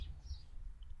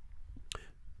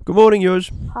Good morning,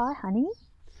 Yuj. Hi, honey.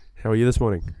 How are you this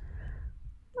morning?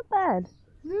 Not bad.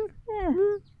 Yeah.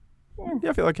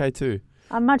 Yeah, I feel okay too.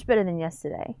 I'm much better than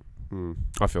yesterday.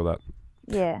 I feel that.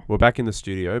 Yeah. We're back in the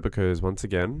studio because once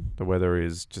again the weather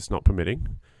is just not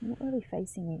permitting. I'm not really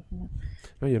facing you.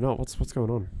 No, you're not. What's going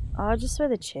on? Oh, just where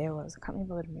the chair was. I can't be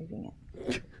bothered moving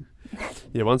it.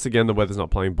 Yeah, once again the weather's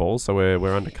not playing ball, so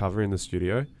we're undercover in the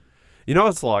studio. You know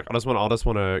what it's like? I just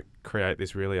want to create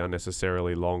this really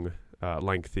unnecessarily long,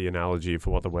 lengthy analogy for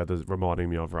what the weather's reminding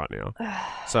me of right now.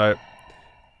 So,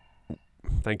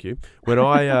 thank you. When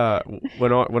I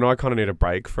kind of need a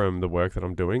break from the work that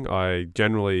I'm doing, I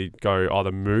generally go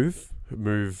either move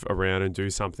around and do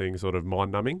something sort of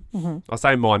mind numbing. Mm-hmm. I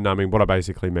say mind numbing. What I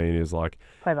basically mean is like,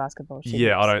 Play basketball.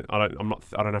 yeah, I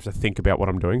don't have to think about what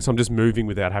I'm doing, so I'm just moving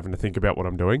without having to think about what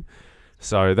I'm doing.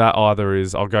 So that either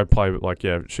is I'll go play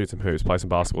shoot some hoops, play some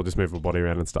basketball, just move my body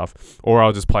around and stuff, or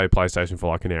I'll just play PlayStation for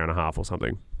like an hour and a half or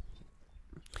something.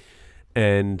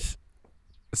 And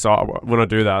so when I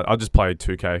do that, I just play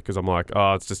 2K because I'm like,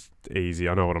 oh, it's just easy.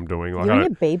 I know what I'm doing. Like, You're in your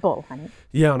B-ball, honey.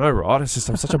 yeah, I know, right? It's just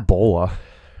I'm such a baller.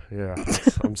 Yeah,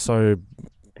 I'm so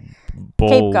ball.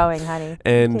 Keep going, honey.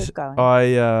 And Keep going.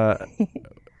 I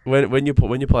when you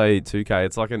play 2K,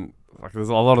 it's like there's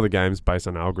a lot of the games based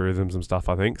on algorithms and stuff,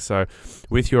 I think. So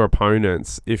with your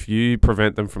opponents, if you can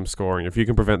prevent them from scoring,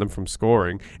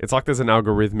 it's like there's an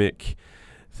algorithmic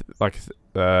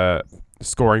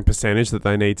scoring percentage that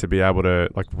they need to be able to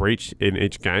like reach in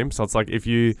each game. So it's like if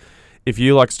you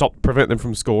prevent them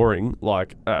from scoring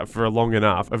for long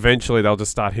enough, eventually they'll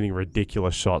just start hitting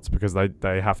ridiculous shots because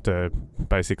they have to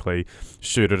basically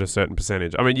shoot at a certain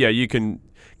percentage. I mean, yeah, you can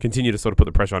continue to sort of put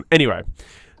the pressure on. Anyway,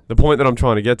 the point that I'm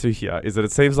trying to get to here is that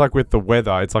it seems like with the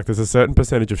weather, it's like there's a certain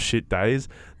percentage of shit days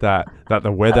that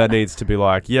the weather needs to be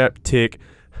like, yep, tick.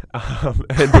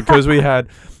 And because we had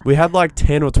like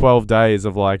 10 or 12 days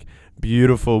of like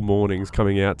beautiful mornings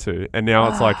coming out to, and now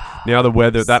it's like now the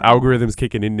weather, that algorithm's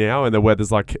kicking in now, and the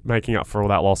weather's like making up for all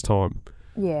that lost time.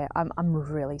 Yeah, I'm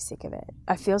really sick of it.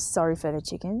 I feel sorry for the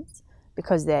chickens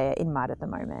because they're in mud at the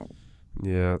moment.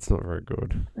 Yeah, it's not very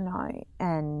good. No,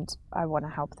 and I want to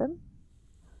help them,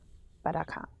 but I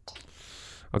can't.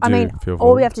 I mean,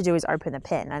 all we have to do is open the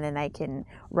pen and then they can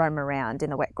roam around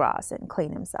in the wet grass and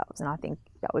clean themselves. And I think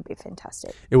that would be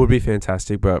fantastic. It would be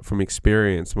fantastic, but from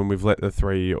experience, when we've let the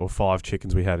 3 or 5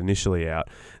 chickens we had initially out,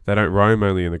 they don't roam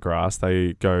only in the grass.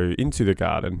 They go into the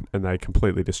garden and they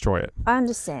completely destroy it. I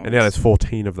understand. And now there's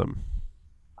 14 of them.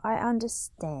 I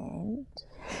understand.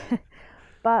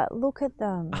 But look at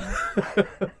them.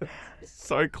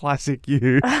 So classic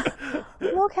you.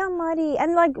 Look how muddy.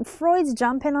 And like Freud's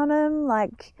jumping on them,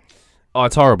 like... Oh,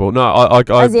 it's horrible. No, I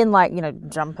as in like,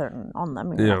 jumping on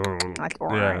them. Yeah. Like,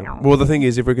 Well, the thing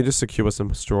is, if we can just secure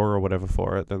some straw or whatever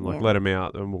for it, then let them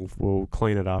out and we'll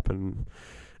clean it up. And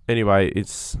anyway,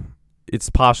 it's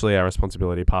partially our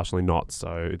responsibility, partially not.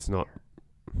 So it's not...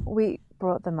 We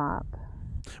brought them up.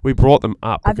 We brought them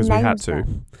up because we had to.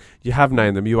 Them. You have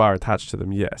named them. You are attached to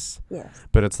them. Yes. Yes.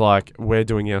 But it's like we're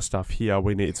doing our stuff here.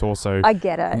 It's also. I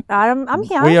get it. I'm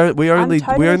here. We only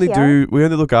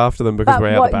look after them because we're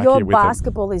out the back here with them. What your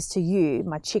basketball is to you,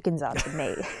 my chickens are to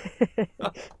me.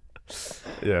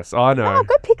 Yes, I know. Oh,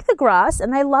 go pick the grass,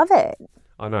 and they love it.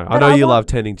 I know. I know you love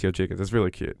tending to your chickens. It's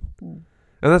really cute, and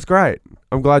that's great.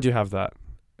 I'm glad you have that.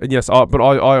 And yes,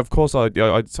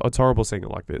 it's horrible seeing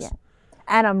it like this. Yeah.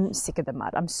 And I'm sick of the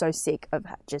mud. I'm so sick of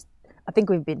I think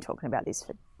we've been talking about this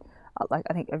for,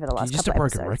 I think over the last couple of episodes. You just a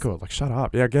broken record. Like, shut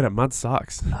up. Yeah, I get it. Mud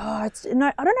sucks. Oh, I don't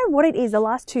know what it is. The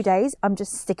last 2 days, I'm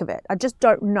just sick of it. I just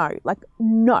don't know. Like,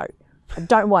 no, I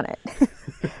don't want it.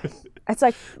 It's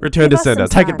like... Return to sender.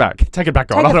 Take it back. Take it back,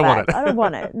 God. I don't want it. I don't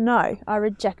want it. No, I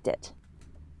reject it.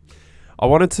 I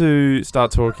wanted to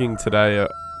start talking today,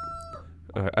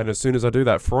 and as soon as I do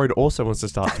that, Freud also wants to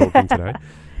start talking today.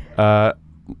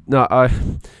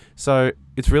 So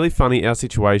it's really funny, our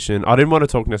situation. I didn't want to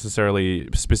talk necessarily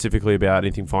specifically about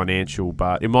anything financial,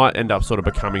 but it might end up sort of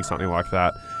becoming something like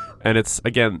that. And it's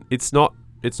not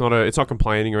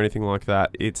complaining or anything like that.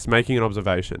 It's making an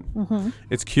observation. Mm-hmm.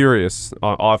 It's curious,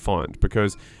 I find,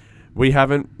 because we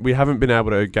haven't been able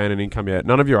to gain an income yet.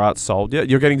 None of your art's sold yet.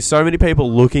 You're getting so many people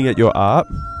looking at your art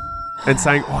and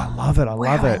saying, "Oh, I love it. I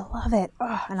love it." I love it.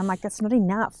 Oh, and I'm like, that's not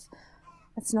enough.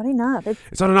 It's not enough.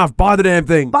 It's not enough. Buy the damn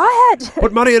thing. Buy it.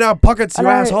 Put money in our pockets, you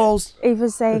assholes. He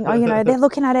was saying, they're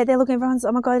looking at it. They're looking, everyone's,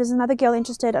 oh my God, there's another girl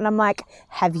interested. And I'm like,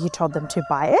 have you told them to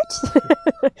buy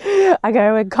it? I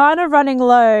go, we're kind of running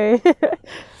low.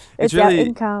 It's really our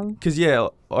income. because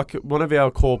like one of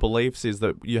our core beliefs is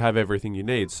that you have everything you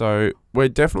need. So we're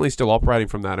definitely still operating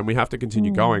from that, and we have to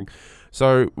continue going.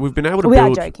 So we've been able to We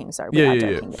build. are joking, sorry. We are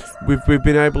joking, yes. We've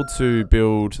been able to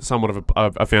build somewhat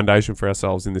of a foundation for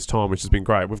ourselves in this time, which has been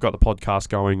great. We've got the podcast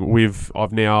going.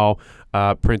 I've now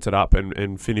printed up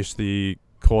and finished the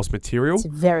course material, It's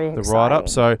very the exciting. write-up.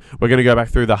 So we're going to go back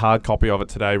through the hard copy of it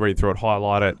today, read through it,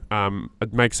 highlight it,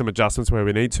 make some adjustments where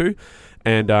we need to,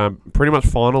 and pretty much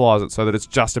finalise it so that it's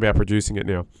just about producing it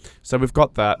now. So we've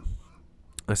got that.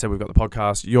 I said we've got the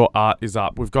podcast. Your art is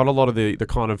up. We've got a lot of the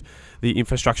kind of the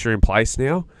infrastructure in place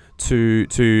now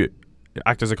to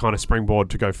act as a kind of springboard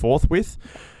to go forth with.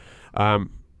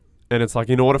 And it's like,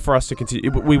 in order for us to continue,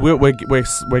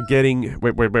 we're getting,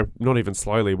 we're not even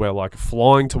slowly, we're like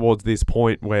flying towards this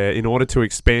point where, in order to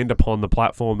expand upon the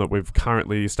platform that we've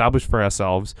currently established for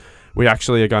ourselves, we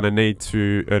actually are going to need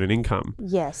to earn an income.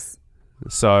 Yes.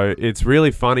 So it's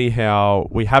really funny how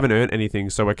we haven't earned anything.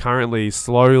 So we're currently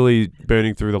slowly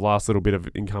burning through the last little bit of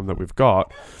income that we've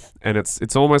got. And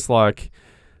it's almost like,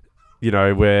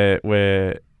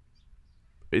 we're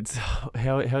it's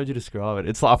how would you describe it?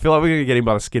 It's like, I feel like we're gonna get in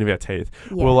by the skin of our teeth.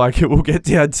 Yeah. We'll get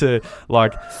down to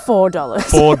like $4.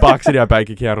 $4 in our bank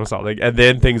account or something, and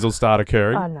then things will start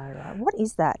occurring. I know, right? What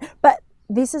is that? But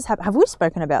this is have we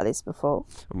spoken about this before?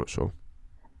 I'm not sure.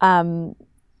 On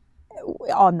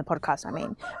the podcast, I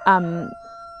mean,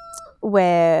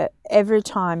 where every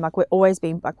time, like, we're always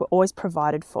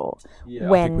provided for. Yeah,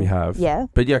 when I think we have. Yeah.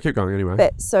 But yeah, keep going anyway.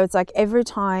 But so it's like every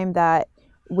time that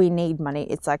we need money,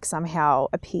 it's like somehow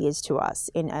appears to us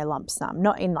in a lump sum,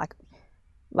 not in like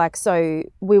so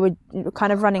we were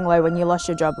kind of running low when you lost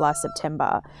your job last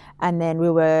September, and then we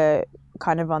were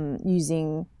kind of on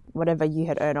using whatever you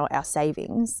had earned or our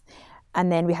savings,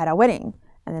 and then we had our wedding,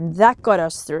 and then that got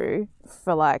us through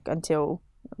for like until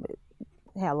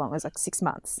how long? It was like 6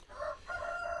 months.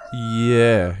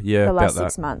 Yeah, The about last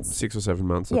that. 6 months. 6 or 7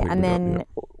 months. I Yeah, think and we got, then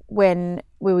when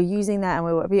we were using that,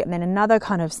 and then another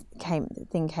kind of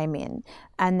thing came in,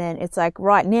 and then it's like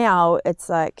right now it's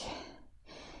like.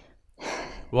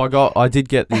 Well, I did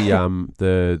get the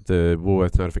the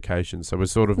Woolworths notification, so we're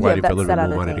sort of waiting for a little bit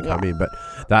more money to come in, but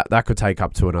that could take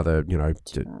up to another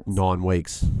 9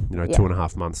 weeks,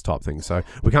 2.5 months type thing. So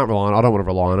we can't rely on. I don't want to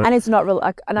rely on it. And it's not real.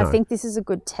 No. I think this is a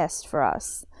good test for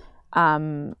us.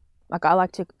 Like I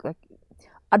like to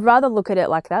I'd rather look at it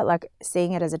like that, like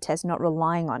seeing it as a test, not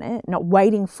relying on it, not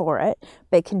waiting for it,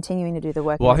 but continuing to do the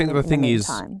work. Well, I think the thing is,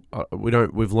 meantime.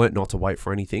 we've learnt not to wait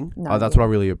for anything. No, That's what I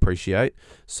really appreciate.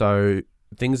 So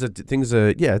things are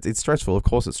it's stressful. Of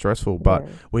course, it's stressful, but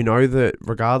Very. we know that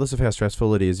regardless of how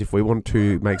stressful it is, if we want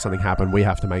to make something happen, we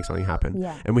have to make something happen,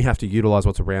 Yeah. and we have to utilize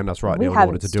what's around us right We now in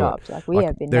haven't order to stopped. do it. Like, we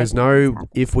have been there's making no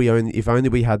things happen. if only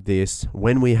we had this,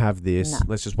 when we have this, No.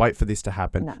 let's just wait for this to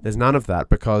happen. No. There's none of that,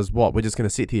 because we're just going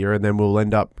to sit here and then we'll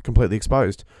end up completely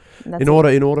exposed. That's In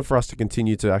it. order for us to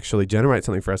continue to actually generate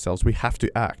something for ourselves, we have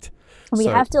to act. We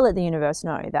So- have to let the universe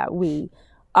know that we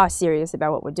are serious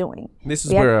about what we're doing. This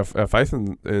is We have- where our faith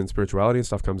and spirituality and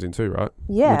stuff comes in too, right?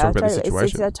 Yeah, We're talking about the totally.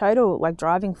 It's situation. a total like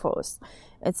driving force.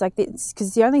 It's like because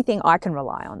it's the only thing I can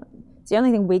rely on. It's the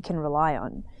only thing we can rely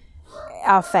on.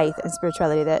 Our faith and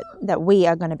spirituality that we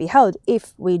are going to be held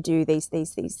if we do this,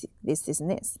 and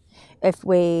this. If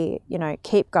we,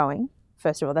 keep going.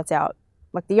 First of all, that's our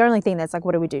like the only thing that's like,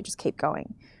 what do we do? Just keep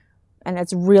going. And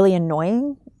it's really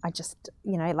annoying. I just,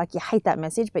 like you hate that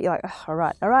message, but you're like, oh, all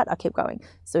right, I'll keep going.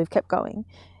 So we've kept going.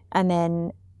 And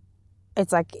then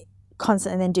it's like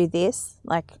constant, and then do this.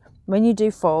 Like when you do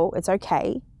fall, it's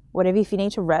okay. Whatever, if you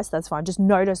need to rest, that's fine. Just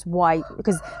notice why,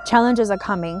 because challenges are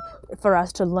coming for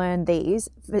us to learn these,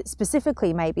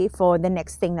 specifically maybe for the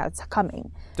next thing that's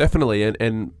coming. Definitely,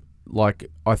 and like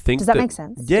I think Does that make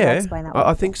sense? Did I Yeah, explain that well?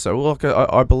 I think so. Well, like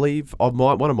I believe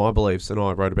one of my beliefs, and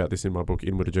I wrote about this in my book,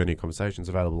 Inward: A Journey of Conversations,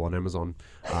 available on Amazon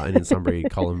and in Sunbury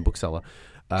Column Bookseller.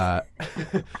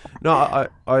 No,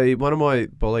 I one of my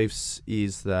beliefs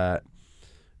is that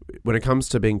when it comes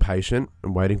to being patient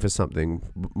and waiting for something,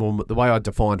 the way I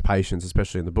defined patience,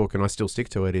 especially in the book, and I still stick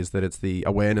to it, is that it's the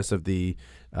awareness of the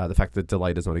fact that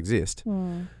delay does not exist.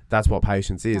 That's what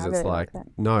patience is. I It's really like like,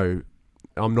 that. no,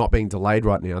 I'm not being delayed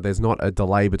right now. There's not a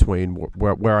delay between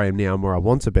where I am now and where I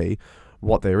want to be.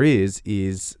 What there is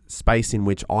space in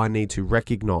which I need to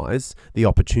recognize the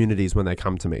opportunities when they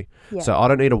come to me. Yeah. So I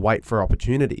don't need to wait for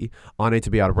opportunity. I need to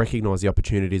be able to recognize the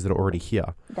opportunities that are already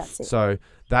here. That's it. So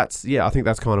I think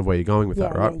that's kind of where you're going with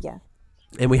that, right? Yeah.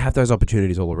 And we have those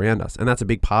opportunities all around us. And that's a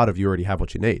big part of you already have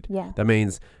what you need. Yeah. That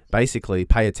means basically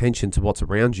pay attention to what's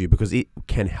around you, because it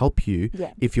can help you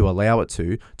if you allow it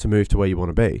to move to where you want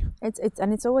to be.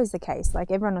 It's always the case.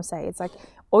 Like everyone will say, it's like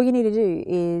all you need to do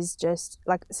is just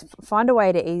like find a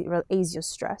way to ease your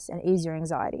stress and ease your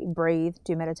anxiety. Breathe,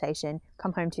 do meditation,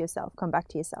 come home to yourself, come back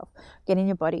to yourself, get in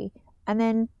your body. And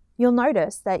then you'll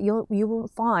notice that you will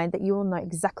find that you will know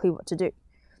exactly what to do.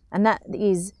 And that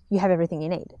is, you have everything you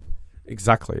need.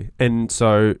 Exactly. And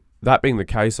so that being the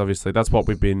case, obviously, that's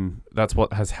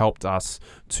what has helped us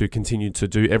to continue to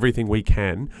do everything we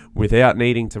can without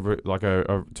needing to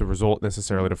to resort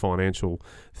necessarily to financial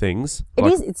things.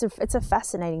 It's a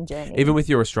fascinating journey. Even with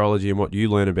your astrology and what you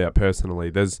learn about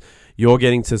personally, you're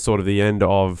getting to sort of the end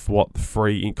of what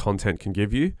free content can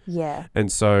give you. Yeah.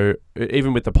 And so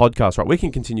even with the podcast, right, we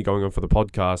can continue going on for the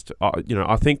podcast.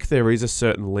 I think there is a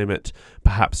certain limit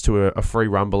perhaps to a free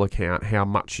Rumble account, how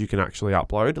much you can actually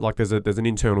upload. Like there's an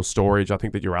internal storage, I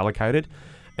think, that you're allocated.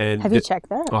 And have you checked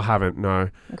that? I haven't, no.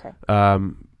 Okay.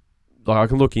 I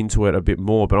can look into it a bit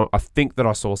more, but I think that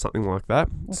I saw something like that.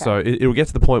 Okay. So it'll get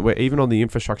to the point where even on the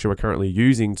infrastructure we're currently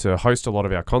using to host a lot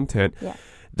of our content,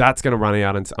 that's going to run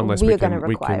out unless we can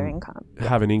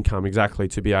have an income, exactly,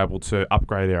 to be able to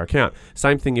upgrade our account.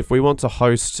 Same thing if we want to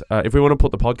host, if we want to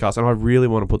put the podcast, and I really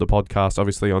want to put the podcast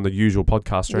obviously on the usual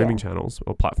podcast streaming channels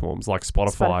or platforms like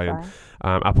Spotify.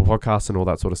 And Apple Podcasts and all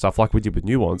that sort of stuff, like we did with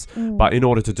Nuance. But in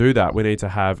order to do that, we need to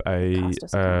have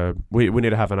we need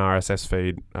to have an RSS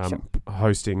feed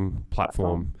hosting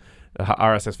platform.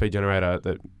 RSS feed generator,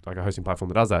 like a hosting platform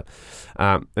that does that,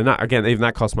 and that, again, even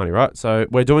that costs money, right? So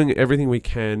we're doing everything we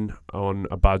can on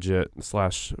a budget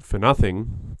 / for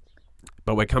nothing,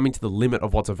 but we're coming to the limit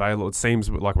of what's available. It seems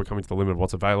like we're coming to the limit of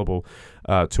what's available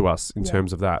to us in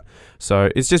terms of that. So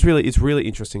it's really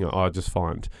interesting, I just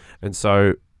find. And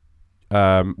so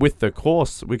with the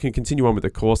course, we can continue on with the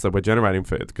course that we're generating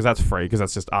because that's free, because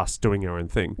that's just us doing our own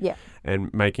thing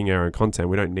and making our own content.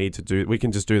 We don't need to we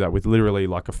can just do that with literally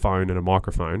like a phone and a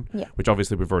microphone, which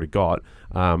obviously we've already got.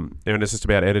 And it's just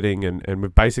about editing, and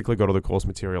we've basically got all the course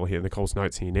material here and the course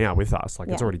notes here now with us. Like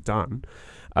it's already done.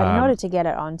 But in order to get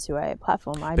it onto a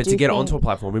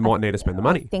platform, we might need to spend the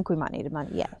money. I think we might need the money,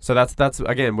 yeah. So that's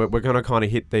again, we're going to kind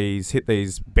of hit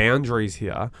these boundaries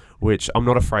here, which I'm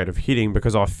not afraid of hitting,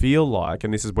 because I feel like,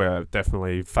 and this is where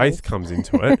definitely faith comes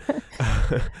into it,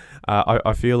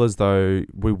 I feel as though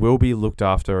we will be looked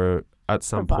after at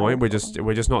some point. We're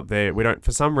just not there.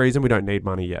 For some reason, we don't need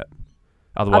money yet.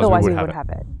 Otherwise we would have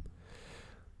it.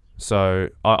 So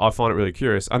I find it really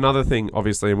curious. Another thing,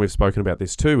 obviously, and we've spoken about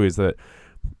this too, is that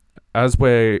as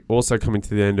we're also coming to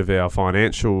the end of our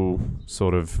financial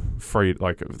sort of free,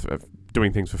 like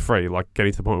doing things for free, like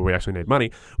getting to the point where we actually need money,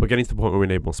 we're getting to the point where we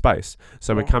need more space.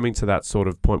 So we're coming to that sort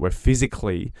of point where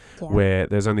physically, where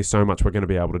there's only so much we're going to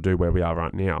be able to do where we are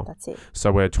right now. That's it. So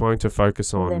we're trying to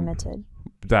focus on limited.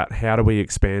 That. How do we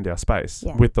expand our space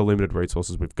with the limited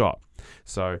resources we've got?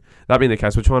 So that being the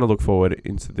case, we're trying to look forward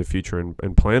into the future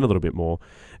and plan a little bit more.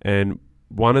 And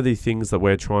one of the things that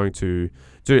we're trying to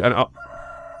do, and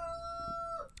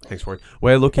thanks for it.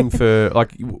 We're looking for,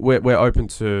 like, we're open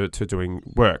to doing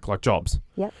work, like jobs.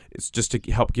 Yep. It's just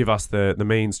to help give us the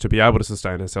means to be able to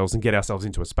sustain ourselves and get ourselves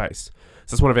into a space.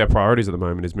 So that's one of our priorities at the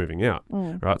moment, is moving out,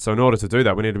 right? So in order to do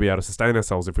that, we need to be able to sustain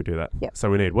ourselves if we do that. Yep.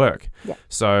 So we need work. Yep.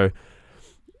 So,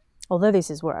 although this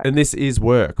is work. and this is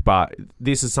work, but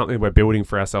this is something we're building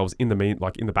for ourselves in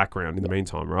the background, in the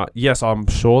meantime, right? Yes, I'm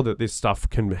sure that this stuff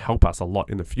can help us a lot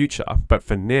in the future, but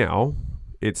for now,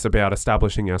 it's about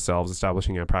establishing ourselves,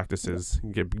 establishing our practices,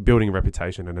 building a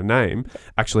reputation and a name,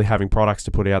 actually having products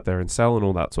to put out there and sell and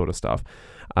all that sort of stuff.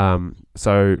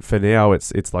 So for now,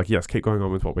 it's like, yes, keep going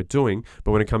on with what we're doing.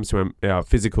 But when it comes to our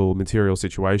physical material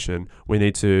situation, we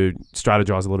need to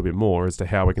strategize a little bit more as to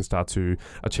how we can start to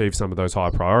achieve some of those high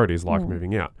priorities, like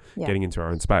moving out, getting into our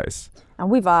own space.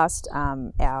 And we've asked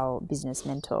our business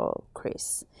mentor,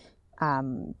 Chris,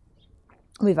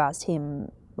 we've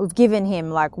given him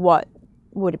like what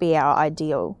would be our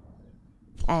ideal,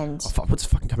 and let's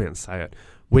fucking come out and say it.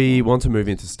 We want to move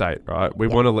interstate, right? We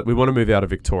want to move out of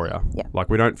Victoria. Yeah. Like,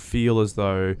 we don't feel as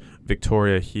though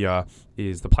Victoria here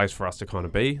is the place for us to kind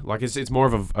of be. Like, it's more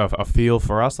of a feel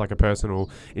for us, like a personal,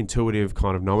 intuitive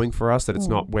kind of knowing for us that it's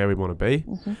not where we want to be.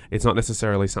 Mm-hmm. It's not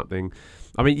necessarily something.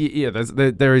 I mean,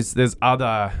 there's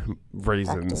other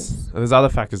reasons. There's other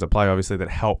factors at play, obviously, that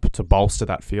help to bolster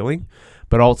that feeling,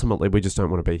 but ultimately we just don't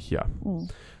want to be here.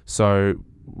 So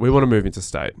we want to move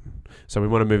interstate. So we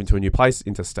want to move into a new place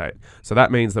interstate. So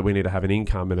that means that we need to have an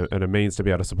income and a means to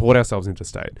be able to support ourselves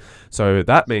interstate. So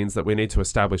that means that we need to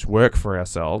establish work for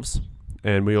ourselves,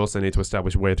 and we also need to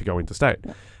establish where to go interstate.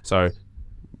 Yeah. So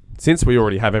since we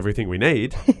already have everything we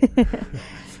need,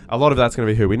 a lot of that's going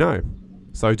to be who we know.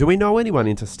 So do we know anyone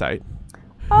interstate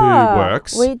who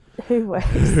works,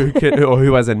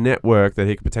 who has a network that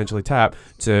he could potentially tap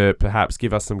to perhaps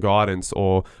give us some guidance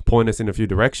or point us in a few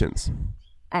directions?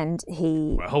 And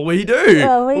he... Well, we do.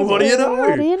 Well, what do you know?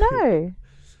 What do you know?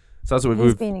 So that's what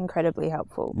he's been incredibly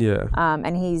helpful. Yeah.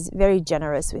 And he's very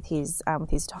generous with his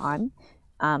time.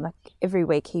 Like every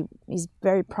week he's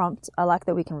very prompt. I like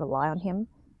that we can rely on him.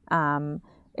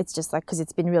 It's just like, because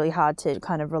it's been really hard to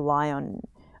kind of rely on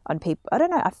people. I don't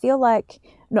know. I feel like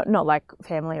not like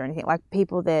family or anything, like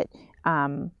people that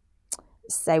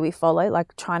say we follow,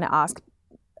 like trying to ask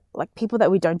like people that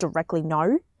we don't directly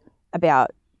know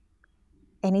about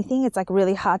anything. It's like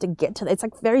really hard to get to. It's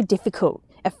like very difficult.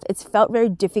 It's felt very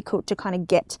difficult to kind of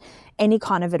get any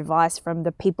kind of advice from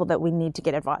the people that we need to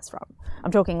get advice from.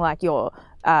 I'm talking like your,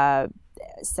 like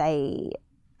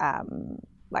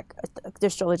the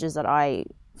astrologers that I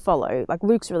follow. Like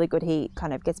Luke's really good. He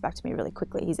kind of gets back to me really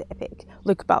quickly. He's epic.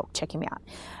 Luke Bulk, check him out.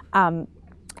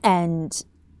 And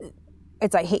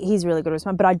it's like he's really good at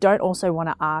responding. But I don't also want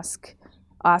to ask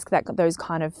those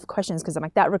kind of questions because I'm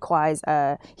like that requires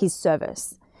his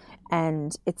service.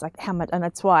 And it's like how much, and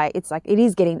that's why it's like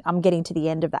I'm getting to the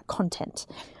end of that content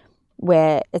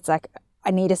where it's like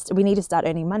we need to start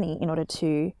earning money in order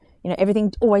to,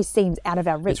 everything always seems out of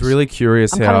our reach. It's really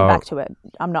curious I'm coming back to it.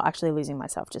 I'm not actually losing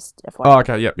myself, just FYI. Oh,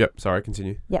 okay. Yep. Sorry,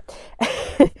 continue. Yep.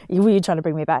 Were you trying to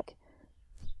bring me back?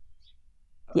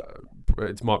 Yeah.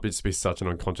 It might just be such an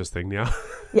unconscious thing now.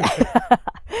 Yeah.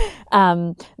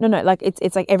 No, like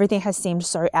it's like everything has seemed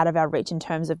so out of our reach in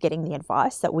terms of getting the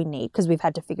advice that we need because we've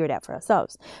had to figure it out for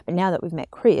ourselves. But now that we've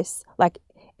met Chris, like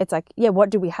it's like, yeah, what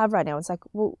do we have right now? It's like,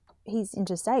 well, he's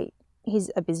interstate. He's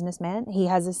a businessman. He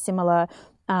has a similar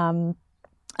like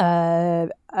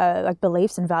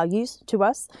beliefs and values to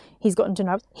us. He's gotten to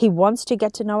know us. He wants to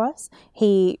get to know us.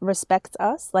 He respects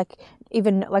us. Like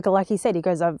even like he said, he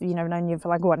goes, I've known you for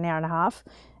like an hour and a half,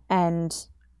 and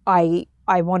I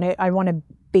want to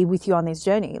be with you on this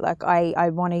journey. Like I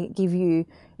want to give you.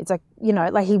 It's like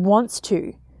like he wants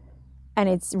to, and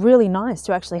it's really nice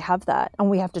to actually have that. And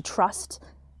we have to trust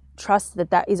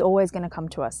that is always going to come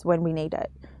to us when we need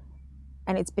it.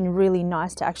 And it's been really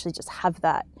nice to actually just have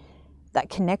that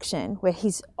connection where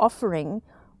he's offering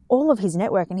all of his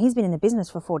network, and he's been in the business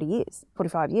for 40 years,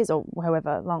 45 years, or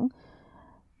however long.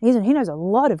 He knows a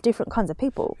lot of different kinds of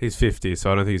people. He's 50,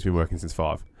 so I don't think he's been working since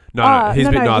 5. I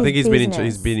think he's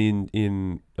been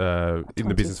in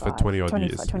the business for 20 odd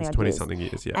years. 20 something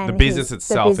years, yeah. And the business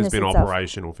itself has been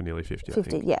operational for nearly 50, I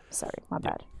think. Yeah, sorry, my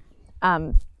bad.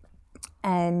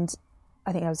 And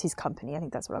I think that was his company. I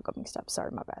think that's what I got mixed up.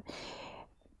 Sorry, my bad.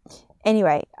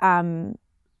 Anyway,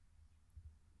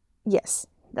 yes,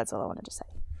 that's all I wanted to say.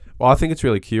 Well, I think it's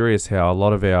really curious how a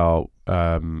lot of our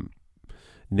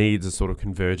needs are sort of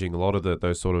converging. A lot of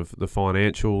those sort of the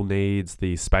financial needs,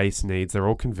 the space needs, they're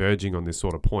all converging on this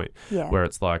sort of point where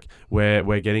it's like we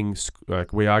are getting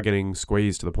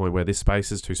squeezed to the point where this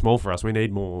space is too small for us. We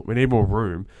need more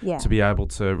room to be able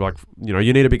to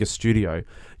you need a bigger studio.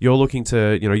 You're looking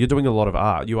to, you're doing a lot of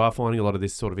art. You are finding a lot of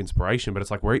this sort of inspiration, but it's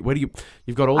like, where do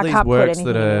you've got all these works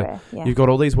that are, you've got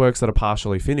all these works that are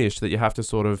partially finished that you have to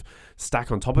sort of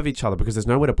stack on top of each other because there's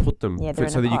nowhere to put them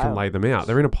so that you can lay them out.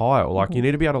 They're in a pile. Like you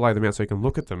need to be able to lay them out so you can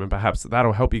look at them, and perhaps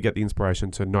that'll help you get the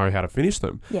inspiration to know how to finish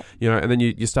them. Yeah. And then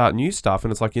you start new stuff,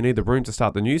 and it's like you need the room to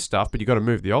start the new stuff, but you got to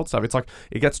move the old stuff. It's like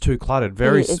it gets too cluttered.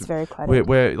 It's very cluttered.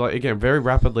 We're like, again, very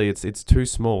rapidly. It's too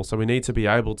small, so we need to be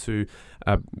able to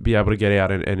get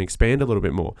out and expand a little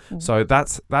bit more. So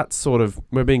that's sort of,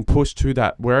 we're being pushed to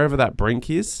that, wherever that brink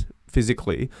is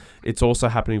physically, it's also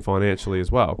happening financially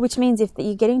as well. Which means if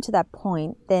you're getting to that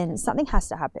point, then something has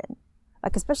to happen.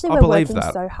 Like, especially we're working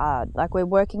so hard. Like, we're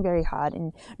working very hard,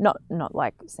 and not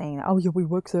like saying, oh yeah, we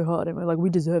work so hard and we're like, we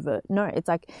deserve it. No, it's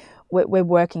like we're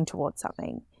working towards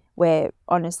something. We're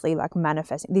honestly like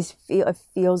manifesting. It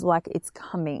feels like it's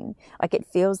coming. Like, it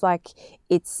feels like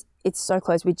it's so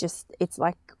close. It's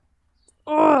like,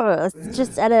 oh, it's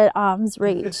just at an arm's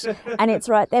reach, and it's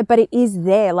right there, but it is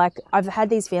there. Like, I've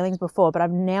had these feelings before, but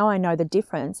now I know the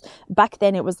difference. Back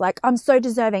then it was like, I'm so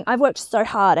deserving. I've worked so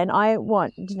hard and I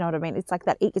want, you know what I mean? It's like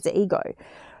that, it's an ego.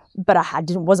 But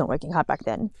wasn't working hard back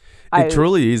then. It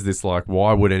truly is this, like,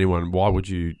 why would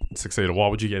you succeed, or why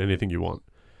would you get anything you want?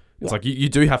 It's like you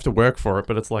do have to work for it,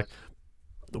 but it's like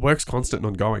the work's constant and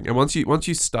ongoing. And once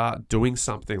you start doing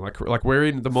something, like we're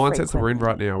in the mindsets that we're in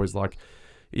right now is like,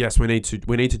 yes, we need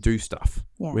to do stuff.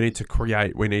 Yeah. We need to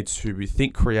create. We need to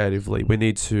think creatively. We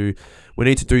need to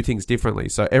do things differently.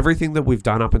 So everything that we've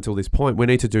done up until this point, we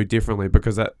need to do differently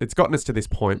because it's gotten us to this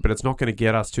point, but it's not going to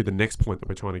get us to the next point that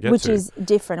we're trying to get to. Which is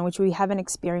different and which we haven't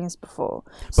experienced before.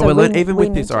 But so even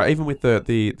with this, even with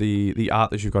the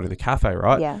art that you've got in the cafe,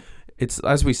 right? Yeah. It's,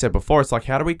 as we said before, it's like,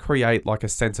 how do we create like a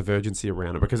sense of urgency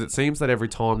around it? Because it seems that every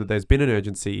time that there's been an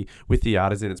urgency with the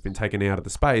art, as in it's been taken out of the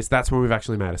space, that's when we've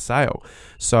actually made a sale.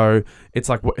 So it's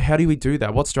like, how do we do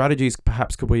that? What strategies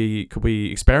perhaps could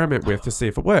we experiment with to see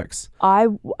if it works? I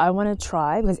want to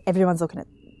try, because everyone's looking at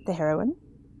the heroine.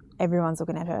 Everyone's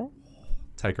looking at her.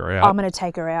 Take her out. I'm going to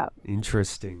take her out.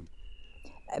 Interesting.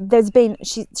 There's been,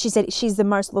 she said she's the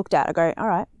most looked at. I go, all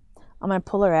right, I'm going to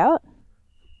pull her out.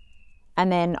 And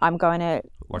then I'm going to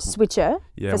switch her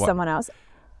for someone else.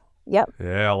 Yep.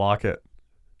 Yeah, I like it.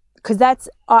 Because that's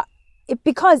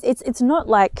because it's not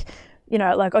like,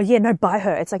 like, oh yeah, no, buy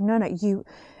her. It's like, no, you.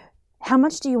 How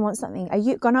much do you want something? Are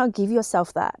you gonna give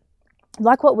yourself that?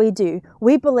 Like what we do,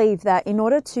 we believe that in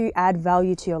order to add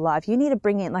value to your life, you need to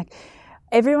bring in, like,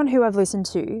 everyone who I've listened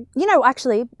to.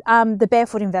 Actually, the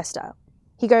Barefoot Investor,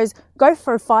 he goes, go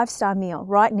for a 5-star meal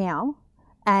right now,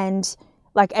 and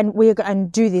we're going to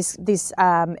do this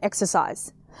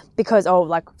exercise because,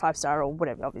 like 5-star or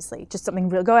whatever, obviously, just something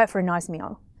real. Go out for a nice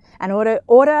meal and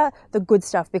order the good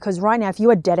stuff, because right now, if you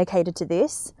are dedicated to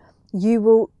this, you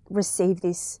will receive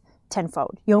this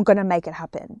tenfold. You're going to make it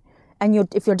happen. And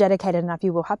if you're dedicated enough,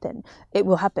 it will happen.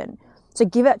 So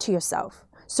give it to yourself.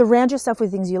 Surround yourself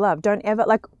with things you love. Don't ever,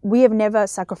 we have never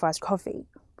sacrificed coffee.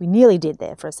 We nearly did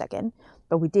there for a second,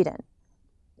 but we didn't.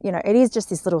 It is just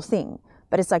this little thing.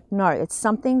 But it's like, no, it's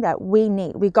something that we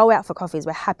need. We go out for coffees.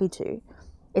 We're happy to.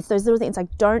 It's those little things.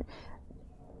 Like, don't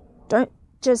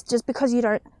just because you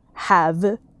don't have,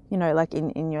 like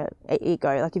in your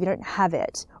ego, like if you don't have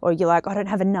it, or you're like, I don't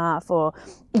have enough, or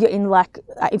you're in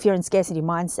if you're in scarcity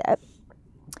mindset,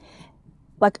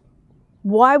 like,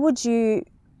 why would you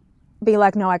be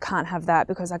like, no, I can't have that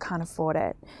because I can't afford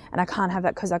it, and I can't have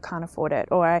that because I can't afford it,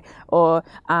 or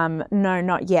no,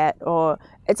 not yet, or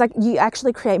it's like you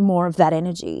actually create more of that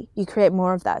energy. You create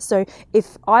more of that. So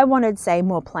if I wanted, say,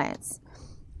 more plants,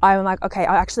 I'm like, okay,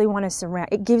 I actually want to surround.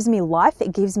 It gives me life.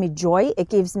 It gives me joy. It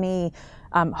gives me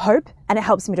hope, and it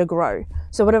helps me to grow.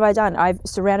 So what have I done? I've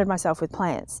surrounded myself with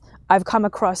plants. I've come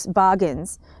across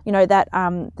bargains. That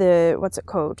what's it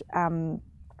called?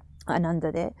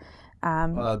 Ananda there.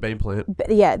 Bean plant.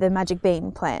 Yeah, the magic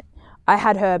bean plant. I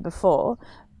had her before,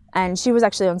 and she was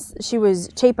actually she was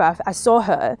cheaper. I saw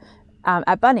her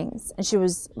at Bunnings, and she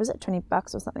was it $20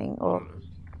 or something, or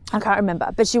I can't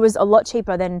remember, but she was a lot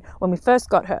cheaper than when we first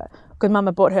got her, because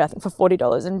Mama bought her, I think, for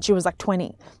 $40, and she was like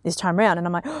 $20 this time around, and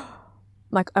I'm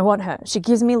like, I want her. She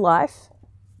gives me life.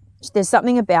 There's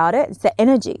something about it. It's the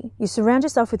energy. You surround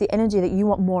yourself with the energy that you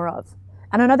want more of.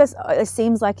 And I know it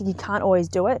seems like you can't always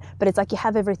do it, but it's like you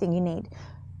have everything you need.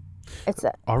 It's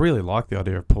that. I really like the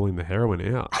idea of pulling the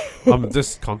heroin out. I'm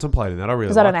just contemplating that. I really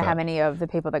like that. Because I don't know how many of the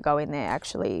people that go in there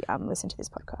actually listen to this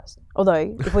podcast.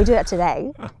 Although, if we do that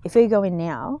today, if we go in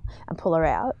now and pull her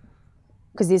out,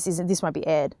 because this won't be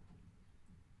aired.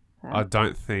 I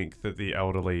don't think that the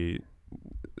elderly,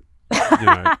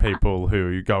 people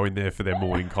who go in there for their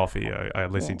morning coffee are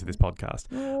listening to this podcast.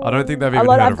 I don't think they've even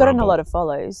heard of I've gotten Rumble. a lot of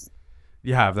follows.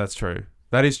 You have, that's true.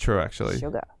 That is true, actually.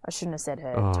 Sugar. I shouldn't have said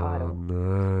her title. Oh, no.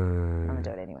 I'm going to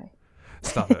do it anyway.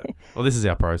 Stop it. Well, this is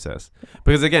our process.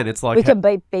 Because, again, it's like... We can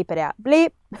beep it out. Bleep.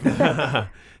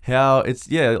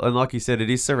 And like you said, it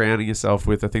is surrounding yourself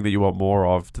with the thing that you want more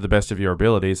of to the best of your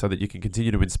ability so that you can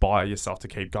continue to inspire yourself to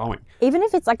keep going. Even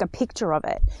if it's like a picture of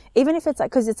it. Even if it's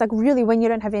like... Because it's like really when you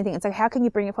don't have anything, it's like how can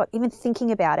you bring it forward? Even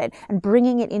thinking about it and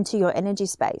bringing it into your energy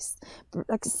space.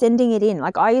 Like sending it in.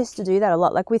 Like I used to do that a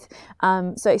lot. Like with...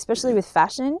 so especially with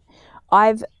fashion...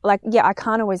 I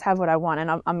can't always have what I want,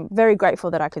 and I'm very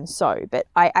grateful that I can sew, but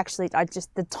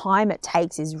the time it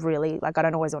takes is really, I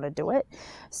don't always want to do it.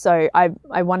 So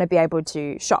I want to be able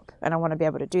to shop, and I want to be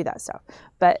able to do that stuff.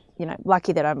 But,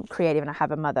 lucky that I'm creative and I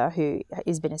have a mother who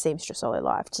has been a seamstress all her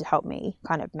life to help me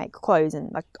kind of make clothes,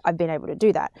 and I've been able to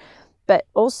do that. But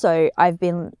also I've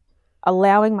been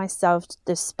allowing myself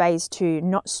the space to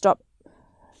not stop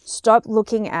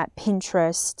looking at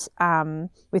Pinterest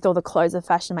with all the clothes of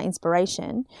fashion, my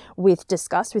inspiration, with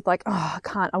disgust, with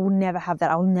I will never have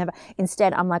that.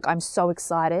 Instead, I'm like, I'm so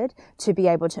excited to be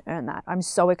able to earn that. I'm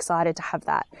so excited to have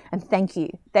that. And thank you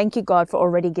God for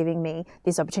already giving me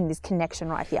this opportunity, this connection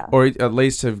right here. Or at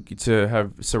least to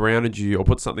have surrounded you or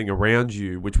put something around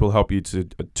you which will help you to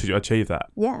achieve that.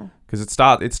 Yeah. Because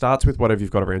it starts with whatever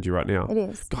you've got around you right now. It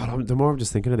is. God, the more I'm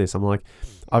just thinking of this, I'm like,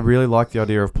 I really like the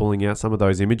idea of pulling out some of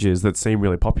those images that seem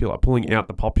really popular, pulling out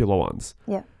the popular ones.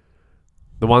 Yeah.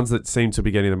 The ones that seem to be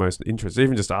getting the most interest.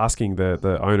 Even just asking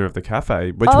the owner of the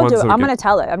cafe, which I'll ones do it. are I'm going to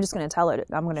tell it. I'm just going to tell it.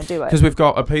 I'm going to do it. because we've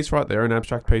got a piece right there, an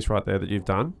abstract piece right there that you've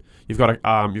done. You've got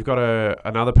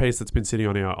another piece that's been sitting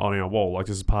on our wall, like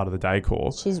this is part of the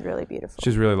decor. She's really beautiful.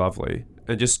 She's really lovely,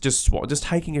 and just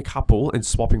taking a couple and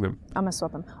swapping them. I'm going to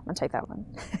swap them. I'm going to take that one.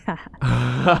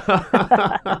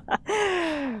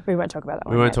 We won't talk about that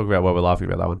one. We won't talk about what we're laughing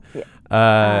about that one. Yeah.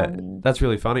 That's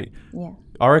really funny. Yeah.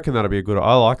 I reckon that'll be a good.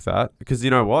 I like that because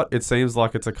you know what? It seems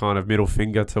like it's a kind of middle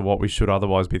finger to what we should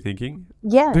otherwise be thinking.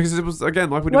 Yeah. Because it was again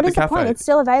like we did What with is the the cafe. point? It's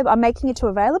still available. I'm making it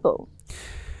available.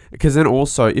 Because then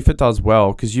also, if it does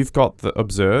well, because you've got the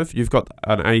Observe, you've got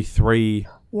an A3,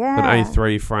 Yeah. an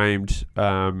A3 framed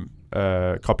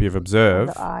copy of Observe,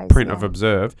 The eyes, print yeah. of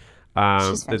Observe. She's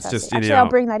That's fantastic. just in Actually, our I'll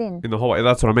bring that in. in the hallway.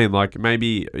 That's what I mean. Like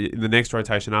maybe in the next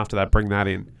rotation after that, bring that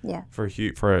in Yeah.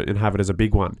 and have it as a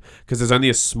big one because there's only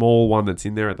a small one that's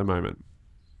in there at the moment.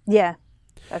 Yeah.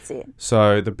 That's it.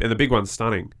 So the big one's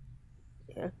stunning.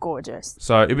 Yeah, gorgeous.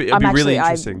 So it'd be really I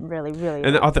interesting. really, really.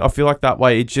 And I feel like that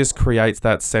way it just creates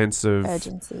that sense of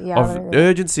urgency. Yeah.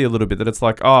 urgency a little bit that it's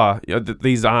like,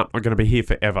 these aren't going to be here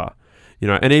forever. You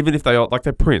know, and even if they are like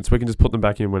they're prints, we can just put them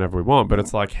back in whenever we want. But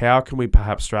it's like, how can we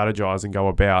perhaps strategize and go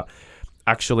about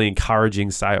actually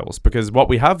encouraging sales? Because what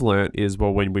we have learnt is,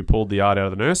 well, when we pulled the art out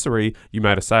of the nursery, you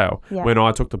made a sale. Yeah. When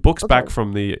I took the books back Okay.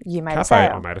 from the You made a cafe,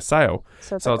 sale. I made a sale.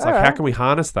 So it's So it's like, how alright. can we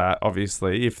harness that?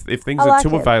 Obviously, if things I are like too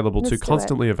it. available, Let's too do it.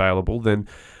 constantly available, then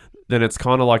it's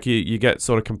kind of like you get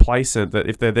sort of complacent that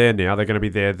if they're there now, they're going to be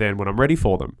there then when I'm ready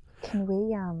for them. Can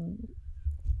we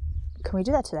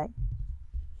do that today?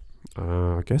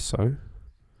 I guess so.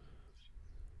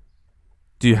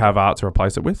 Do you have art to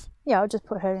replace it with? Yeah, I'll just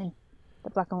put her in the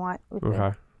black and white. With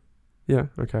Okay. Yeah.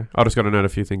 Okay. I just got to note a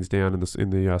few things down in the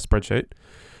spreadsheet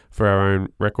for our own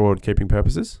record keeping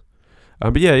purposes.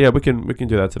 But yeah, we can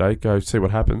do that today. Go see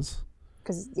what happens.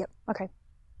 Because okay.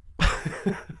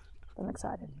 I'm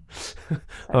excited.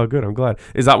 Oh, good. I'm glad.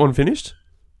 Is that one finished?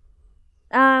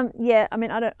 Yeah. I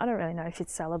mean, I don't really know if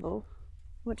it's sellable.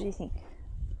 What do you think?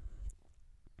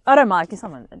 I don't mind if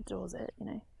someone adores it. You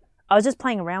know, I was just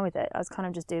playing around with it. I was kind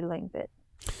of just doodling, but.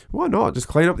 Why not? Just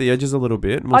clean up the edges a little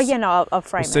bit. And I'll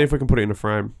frame We'll see it. if we can put it in a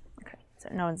frame. Okay. So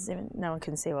no one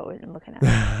can see what we're looking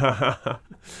at.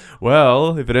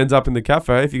 Well, if it ends up in the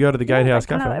cafe, if you go to the Gatehouse It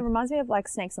Cafe. reminds me of like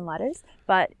Snakes and Ladders,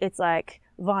 but it's like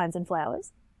vines and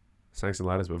flowers. Snakes and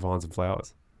ladders with vines and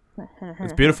flowers.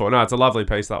 It's beautiful. No, it's a lovely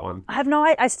piece, that one. I have no.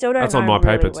 I still don't. That's know on my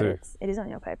really paper what too. It is on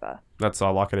your paper. I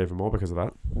like it even more because of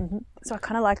that. Mm-hmm. So I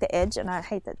kind of like the edge, and I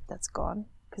hate that that's gone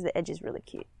because the edge is really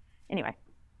cute. Anyway.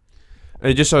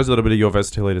 It just shows a little bit of your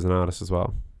versatility as an artist as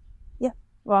well. Yeah.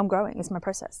 Well, I'm growing. It's my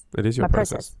process. It is your my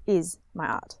process. is my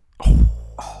art.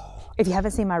 If you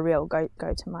haven't seen my reel, go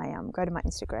to my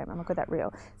Instagram and look at that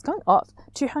reel. It's going off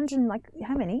 200. Like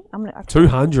how many? I'm gonna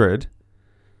 200.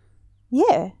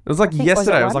 Yeah. It was like think-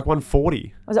 yesterday. was it It was like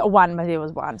 140. Was it one? Maybe it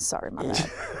was one. Sorry, my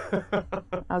bad.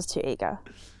 I was too eager.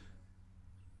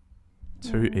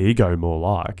 Too ego, more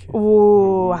like.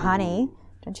 Ooh, honey,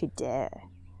 don't you dare.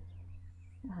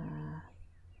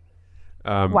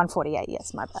 148.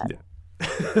 Yes, my bad.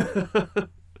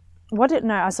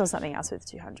 No, I saw something else with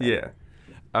 200. Yeah.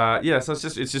 So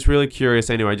it's just really curious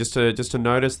anyway, just to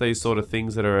notice these sort of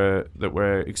things that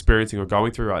we're experiencing or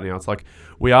going through right now. It's like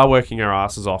we are working our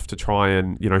asses off to try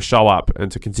and show up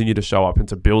and to continue to show up and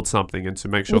to build something and to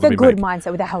make sure with that a good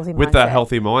mindset, with a healthy mindset. with that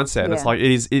healthy mindset. And it's Yeah. like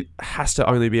it has to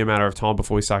only be a matter of time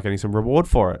before we start getting some reward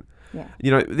for it. Yeah.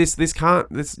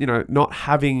 Not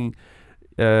having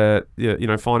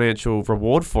financial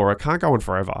reward for it can't go on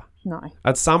forever. No.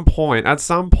 At some point, At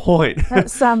some point.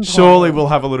 surely we'll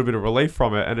have a little bit of relief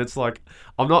from it. And it's like,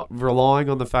 I'm not relying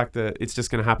on the fact that it's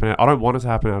just going to happen. I don't want it to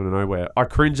happen out of nowhere. I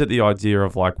cringe at the idea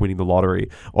of like winning the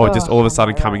lottery or just all of a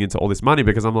sudden coming into all this money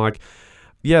because I'm like,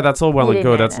 yeah, that's all well You and didn't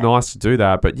good. earn That's it. nice to do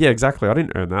that. But yeah, exactly. I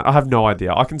didn't earn that. I have no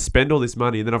idea. I can spend all this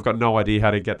money and then I've got no idea how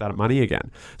to get that money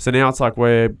again. So now it's like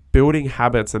we're building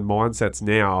habits and mindsets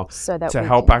now So that to we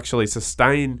help can- actually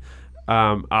sustain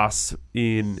us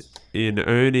in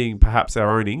earning perhaps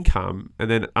our own income and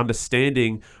then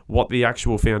understanding what the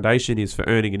actual foundation is for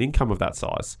earning an income of that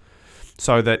size.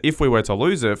 So that if we were to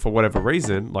lose it for whatever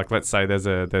reason, like let's say there's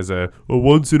a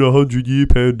once in 100-year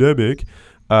pandemic,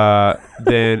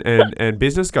 then and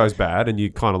business goes bad and you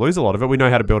kind of lose a lot of it, we know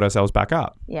how to build ourselves back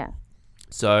up. Yeah.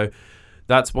 So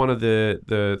that's one of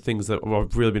the things that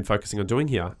I've really been focusing on doing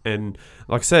here. And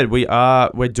like I said, we've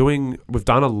done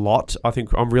a lot. I think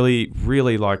I'm really,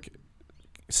 really like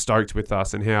stoked with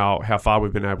us and how far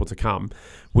we've been able to come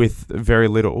with very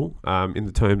little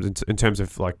in terms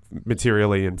of like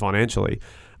materially and financially.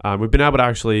 We've been able to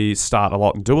actually start a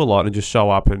lot and do a lot and just show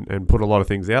up and put a lot of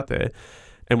things out there.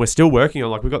 And we're still working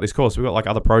on, like, we've got this course, we've got like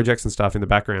other projects and stuff in the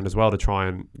background as well to try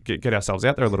and get ourselves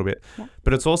out there a little bit. Yeah.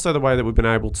 But it's also the way that we've been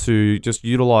able to just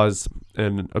utilize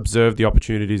and observe the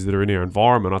opportunities that are in our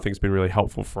environment. I think it's been really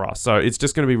helpful for us. So it's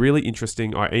just going to be really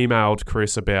interesting. I emailed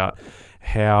Chris about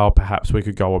how perhaps we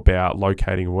could go about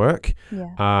locating work,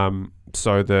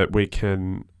 so that we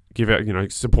can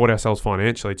support ourselves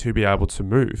financially to be able to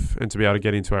move and to be able to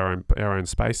get into our own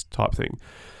space type thing.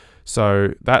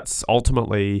 So that's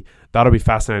ultimately, that'll be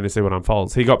fascinating to see what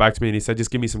unfolds. He got back to me and he said, just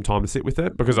give me some time to sit with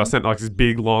it, because I sent like this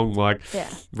big long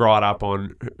write up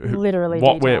on literally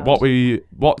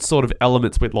what sort of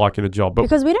elements we'd like in a job. But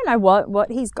because we don't know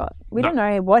what he's got. We don't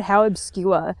know how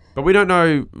obscure. But we don't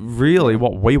know really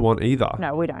what we want either.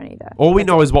 No, we don't either. All we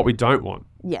know is what we don't want.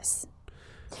 Yes.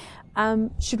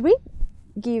 Should we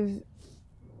give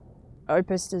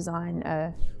Opus Design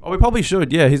a... Oh, we probably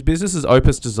should. Yeah, his business is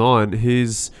Opus Design.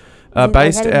 He's based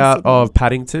located in out Sydney. of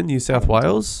Paddington, New South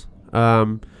Wales.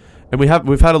 And we've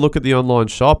had a look at the online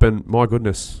shop, and my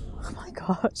goodness, Oh my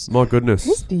gosh. my goodness,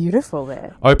 It's beautiful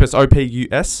there. Opus,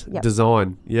 OPUS Yep.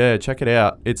 Design. Yeah, check it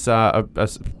out. It's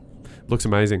looks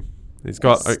amazing. It's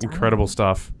got It's stunning. incredible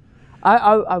stuff.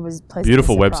 I was pleasantly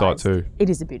Beautiful website surprised. too. It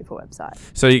is a beautiful website.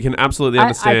 So you can absolutely I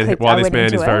understand clicked- why I this went man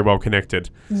into is very it. well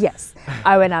connected. Yes.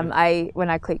 When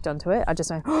I clicked onto it, I just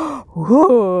went,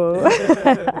 "Whoa!"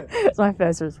 It's my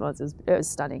first response. It was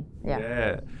stunning.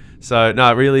 Yeah. So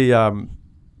no, really,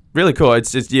 really cool.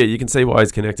 It's just, you can see why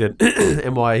he's connected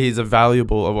and why he's a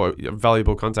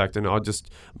valuable contact. And I'm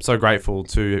so grateful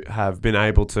to have been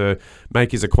able to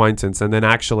make his acquaintance, and then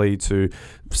actually to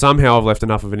somehow have left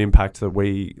enough of an impact that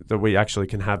we actually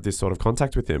can have this sort of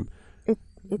contact with him.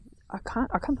 I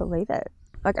can't believe it.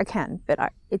 Like I can, but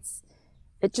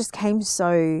it just came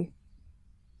so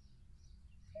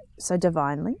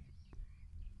divinely.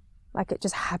 Like it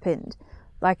just happened.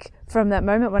 Like from that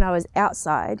moment when I was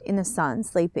outside in the sun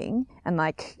sleeping and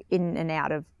like in and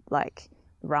out of like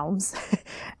realms,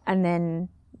 and then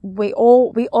we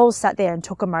all sat there and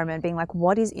took a moment being like,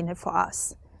 what is in it for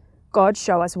us? God,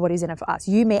 show us what is in it for us.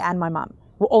 You, me, and my mum.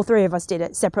 Well, all three of us did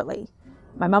it separately.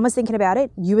 My mum was thinking about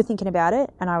it, you were thinking about it,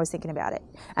 and I was thinking about it.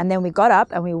 And then we got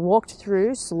up and we walked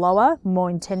through slower, more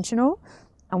intentional,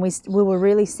 and we were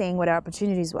really seeing what our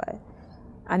opportunities were.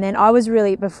 And then I was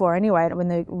really, before anyway,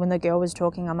 when the girl was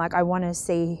talking, I'm like, I want to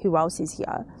see who else is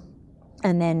here.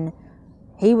 And then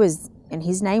he was, and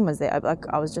his name was there.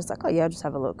 I was just like, oh yeah, I'll just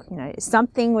have a look.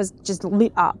 Something was just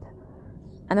lit up.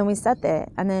 And then we sat there,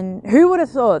 and then who would have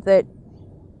thought that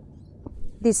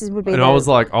would be? And I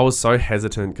was so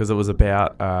hesitant because it was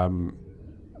about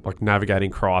like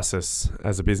navigating crisis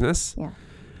as a business. Yeah.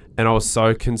 And I was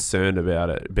so concerned about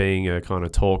it being a kind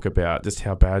of talk about just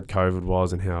how bad COVID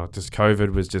was and how just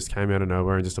COVID just came out of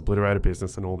nowhere and just obliterated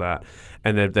business and all that.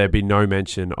 And there'd be no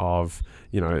mention of,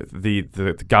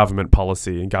 the government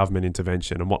policy and government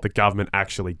intervention and what the government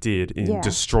actually did in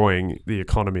destroying the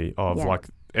economy of like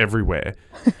everywhere.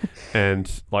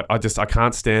 And like I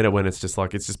can't stand it when it's just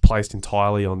placed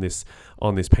entirely on this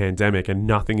pandemic, and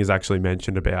nothing is actually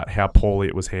mentioned about how poorly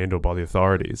it was handled by the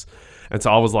authorities. And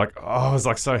so I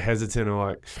was so hesitant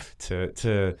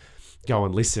to go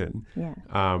and listen. Yeah.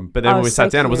 But then when we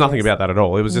sat down, it was nothing about that at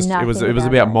all. It was just it was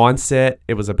about mindset.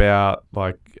 It was about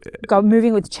like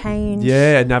moving with change.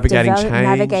 Yeah, navigating change.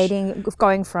 Navigating,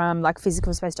 going from like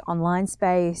physical space to online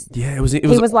space. Yeah, it was He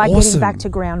was like awesome. getting back to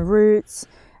ground roots.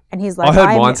 And he's like, I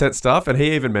heard mindset stuff, and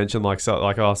he even mentioned a lot of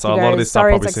this stuff probably it's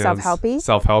like sounds self-helpy.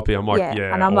 Self-helpy. I'm like,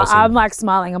 yeah, and awesome. I'm like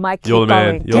smiling. I'm like, keep You're the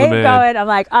man. going, You're the keep man. going. I'm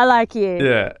like, I like you.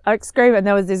 Yeah. I scream. And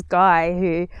there was this guy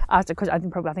who because I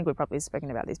think we've probably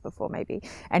spoken about this before maybe,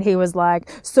 and he was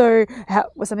like, so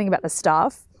something about the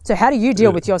staff. So how do you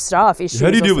deal with your staff issues? How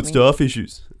do you or deal with something? staff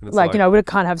issues? And it's Like, we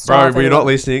can't have staff. bro, were you not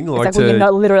listening? It's like, well,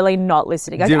 you're literally not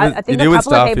listening. I think a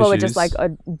couple of people were just like,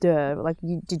 duh. Like,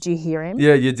 did you hear him?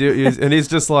 Yeah, you do. And he's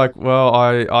just like, well,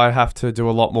 I have to do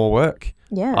a lot more work.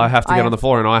 Yeah. I have to get on the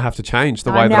floor, and I have to change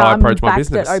the way that now I approach my I'm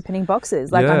business. back at opening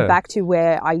boxes. Like, I'm back to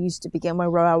where I used to begin,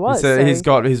 where I was. So he's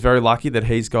very lucky that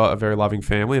he's got a very loving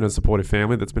family and a supportive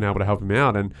family that's been able to help him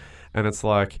out. And it's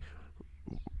like,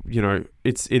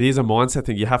 it is a mindset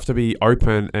thing. You have to be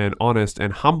open and honest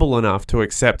and humble enough to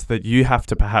accept that you have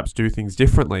to perhaps do things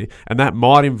differently, and that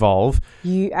might involve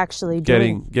you actually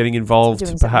getting involved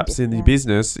perhaps in the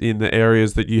business in the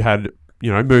areas that you had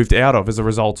moved out of as a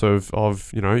result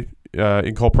of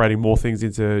incorporating more things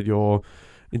into your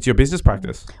business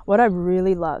practice. What I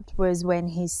really loved was when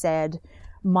he said,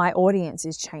 my audience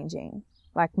is changing.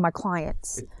 Like my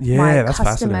clients, Yeah, that's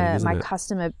fascinating, isn't my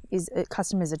it?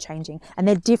 customers are changing, and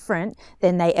they're different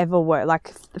than they ever were.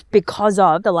 Like because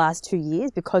of the last 2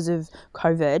 years, because of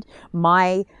COVID,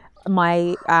 my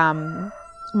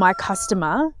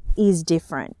customer is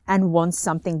different and wants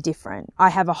something different. I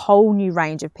have a whole new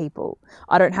range of people.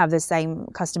 I don't have the same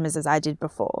customers as I did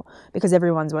before because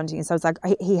everyone's wanting it. So it's like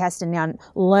he has to now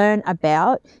learn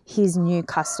about his new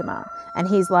customer. And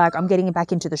he's like, I'm getting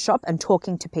back into the shop and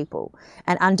talking to people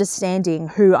and understanding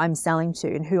who I'm selling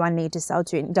to and who I need to sell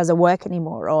to. And does it work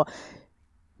anymore? Or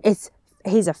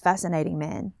he's a fascinating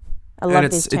man. I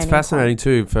love this. It's fascinating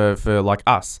too for like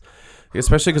us.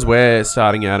 Especially because we're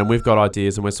starting out and we've got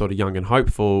ideas and we're sort of young and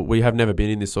hopeful. We have never been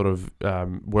in this sort of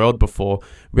world before.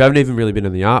 We haven't even really been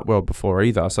in the art world before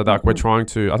either. So like we're trying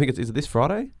to, I think is it this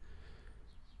Friday?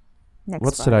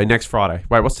 What's today? Next Friday.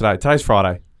 Wait, what's today? Today's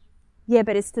Friday. Yeah,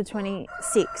 but it's the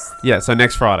 26th. Yeah, so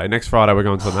next Friday. Next Friday we're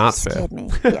going to an arts fair. Scared me.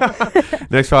 Yeah.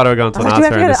 Next Friday we're going to an arts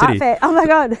fair in the city. Oh my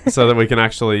God. So that we can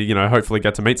actually, hopefully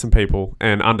get to meet some people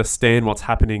and understand what's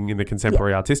happening in the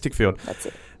contemporary artistic field. That's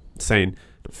it.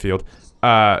 Field.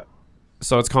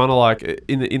 So it's kind of like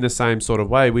in the same sort of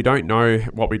way. We don't know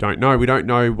what we don't know. We don't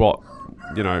know what,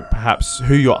 perhaps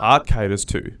who your art caters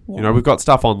to. Yeah. We've got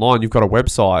stuff online. You've got a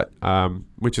website,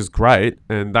 which is great,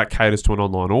 and that caters to an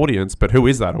online audience. But who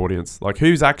is that audience? Like,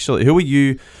 who are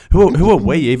you? Who are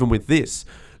we even with this?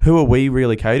 Who are we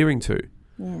really catering to?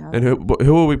 Yeah. And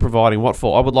who are we providing what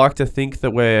for? I would like to think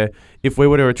that if we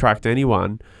were to attract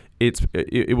anyone,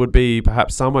 it would be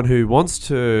perhaps someone who wants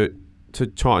to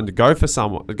try and go for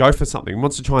something,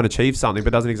 wants to try and achieve something,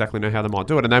 but doesn't exactly know how they might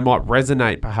do it. And they might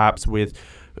resonate perhaps with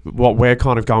what we're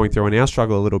kind of going through in our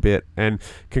struggle a little bit and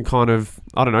can kind of,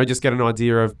 I don't know, just get an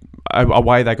idea of a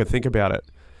way they could think about it.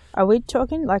 Are we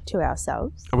talking like to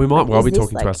ourselves? And we might well be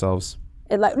talking to ourselves.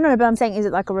 No, but I'm saying, is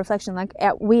it like a reflection? Like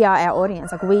we are our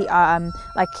audience. Like we are,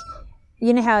 like,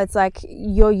 you know how it's like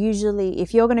you're usually,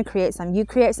 if you're going to create something, you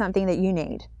create something that you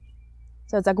need.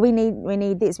 So it's like we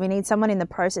need this. We need someone in the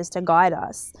process to guide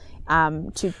us.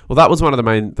 Well, that was one of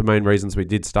the main reasons we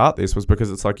did start this, was because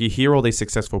it's like you hear all these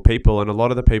successful people, and a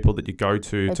lot of the people that you go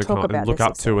to kind of look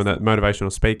up to, and that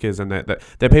motivational speakers, and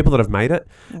they're people that have made it,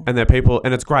 and they're people,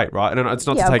 and it's great, right? And it's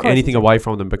not to take anything away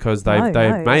from them, because they've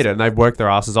made it and they've worked their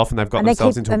asses off and they've got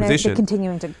themselves into a position. They're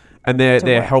continuing to. And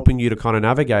they're helping you to kind of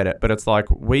navigate it. But it's like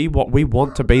we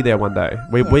want to be there one day.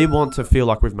 We want to feel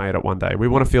like we've made it one day. We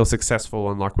want to feel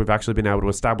successful and like we've actually been able to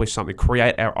establish something,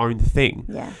 create our own thing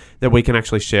that we can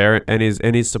actually share and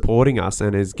is supporting us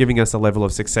and is giving us a level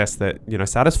of success that,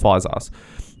 satisfies us.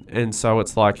 And so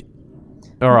it's like,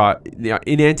 all right,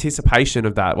 in anticipation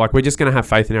of that, like we're just going to have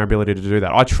faith in our ability to do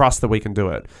that. I trust that we can do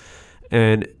it.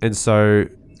 And so...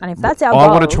 And if that's our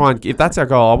goal, if that's our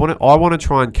goal, I want to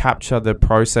try and capture the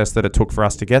process that it took for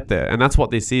us to get there, and that's what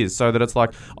this is. So that it's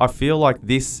like I feel like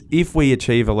this, if we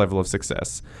achieve a level of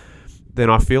success,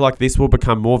 then I feel like this will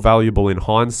become more valuable in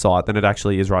hindsight than it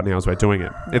actually is right now as we're doing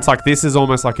it. It's like this is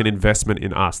almost like an investment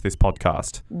in us. This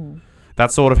podcast.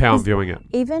 That's sort of how I'm viewing it.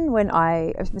 Even when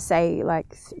I say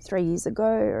like 3 years ago,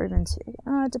 or even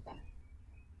it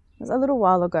was a little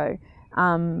while ago.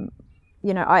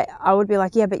 I would be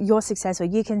like, yeah, but you're successful.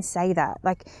 You can say that.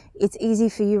 Like, it's easy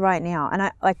for you right now.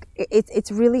 And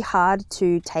it's really hard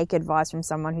to take advice from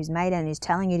someone who's made it and is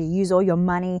telling you to use all your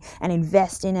money and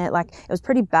invest in it. Like, it was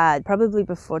pretty bad. Probably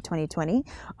before 2020,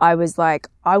 I was like,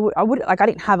 I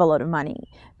didn't have a lot of money,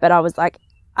 but I was like,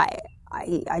 I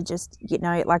just,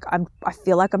 I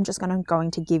feel like I'm just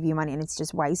going to give you money and it's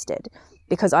just wasted.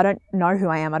 Because I don't know who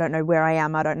I am, I don't know where I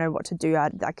am, I don't know what to do.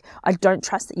 I don't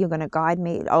trust that you're going to guide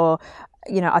me, or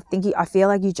I feel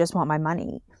like you just want my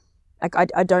money. Like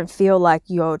I don't feel like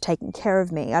you're taking care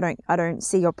of me. I don't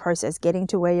see your process getting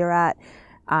to where you're at.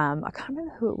 I can't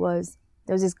remember who it was.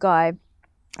 There was this guy,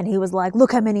 and he was like,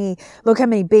 look how many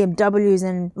BMWs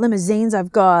and limousines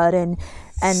I've got, and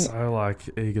so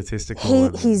like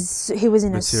egotistical. He was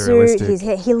in a suit.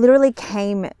 He literally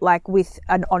came like with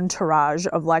an entourage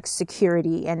of like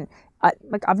security, and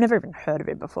I've never even heard of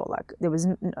it before. Like there was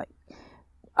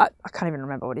I can't even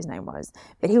remember what his name was,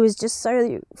 but he was just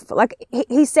so like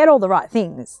he said all the right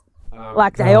things.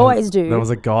 Like they always do. There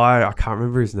was a guy, I can't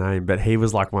remember his name, but he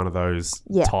was like one of those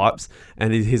types,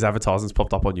 and his advertisements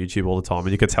popped up on YouTube all the time,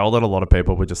 and you could tell that a lot of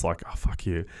people were just like, oh, fuck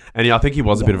you. And I think he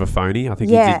was a bit of a phony. I think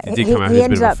he did come out as a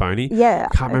bit of a phony. Yeah.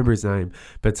 I can't remember his name.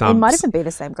 But it might even be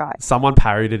the same guy. Someone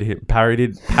parodied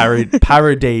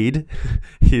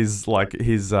his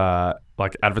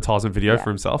like advertisement video Yeah. for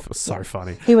himself. It was so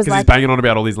funny. He was because like- he's banging on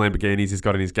about all these Lamborghinis he's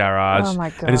got in his garage. Oh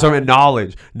my And he's talking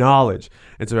about knowledge.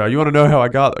 And so you want to know how I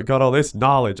got all this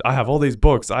knowledge? I have all these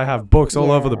books. I have books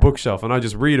all over the bookshelf, and I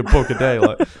just read a book a day,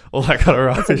 like all that kind of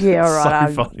rubbish. It's like, yeah, all right, So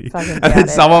I funny. fucking And doubt then it.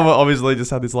 someone obviously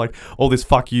just had this like all this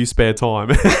fuck you spare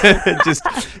time,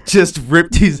 just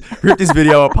ripped his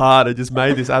video apart and just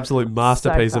made this absolute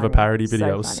masterpiece of a funny. parody So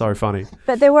video. It was so funny.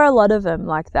 But there were a lot of them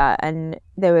like that, and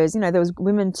there was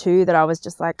women too that I was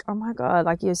just like, oh my god,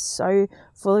 like you're so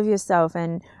full of yourself.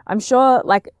 And I'm sure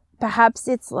like perhaps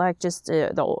it's like just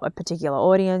a particular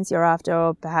audience you're after,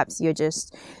 or perhaps you're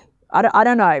just I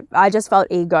don't know. I just felt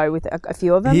ego with a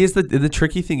few of them. Here's the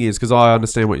tricky thing is, because I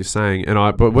understand what you're saying,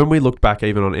 but when we looked back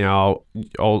even on our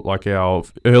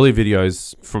early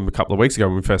videos from a couple of weeks ago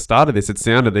when we first started this, it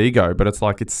sounded ego, but it's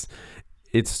like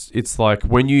it's like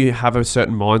when you have a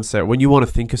certain mindset, when you want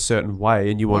to think a certain way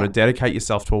and you want to dedicate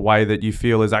yourself to a way that you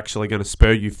feel is actually going to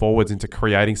spur you forwards into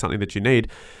creating something that you need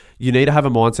to have a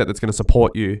mindset that's going to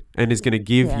support you and is going to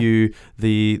give you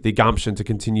the gumption to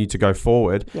continue to go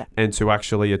forward and to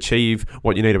actually achieve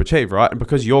what you need to achieve, right? And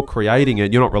because you're creating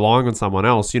it, you're not relying on someone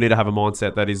else. You need to have a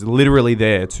mindset that is literally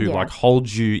there to like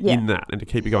hold you in that and to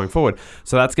keep you going forward.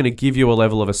 So that's going to give you a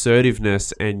level of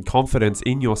assertiveness and confidence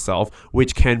in yourself,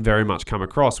 which can very much come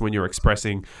across when you're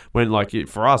expressing,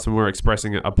 for us, when we're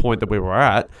expressing a point that we were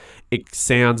at, it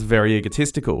sounds very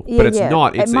egotistical, but it's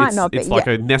not. It's like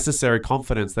a necessary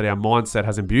confidence that our mindset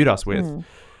has imbued us with.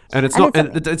 And it's not.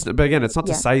 But again, it's not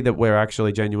to say that we're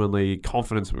actually genuinely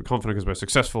confident because we're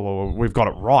successful or we've got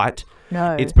it right.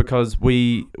 No, it's because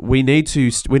we need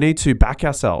to back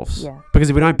ourselves. Yeah. Because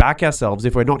if we don't back ourselves,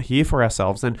 if we're not here for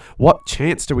ourselves, then what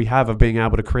chance do we have of being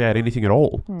able to create anything at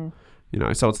all? You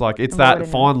know, so it's like it's that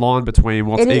fine line between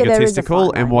what's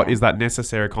egotistical and what is that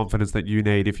necessary confidence that you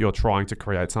need if you're trying to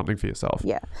create something for yourself.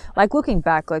 Yeah, like looking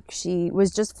back, like she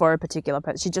was just for a particular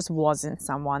person. She just wasn't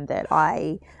someone that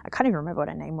I can't even remember what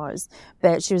her name was,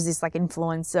 but she was this like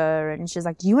influencer, and she was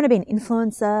like, "Do you want to be an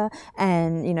influencer?"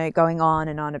 And going on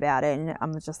and on about it, and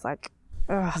I'm just like.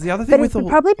 The other thing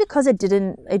probably because it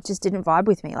just didn't vibe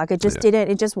with me. Like it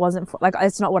just wasn't like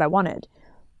it's not what I wanted.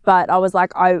 But I was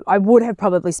like, I would have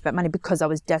probably spent money because I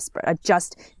was desperate. I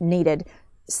just needed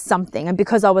something. And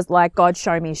because I was like, God,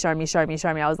 show me.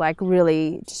 I was like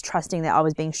really just trusting that I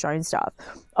was being shown stuff.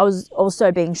 I was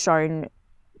also being shown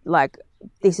like,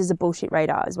 this is a bullshit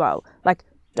radar as well. Like,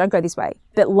 don't go this way,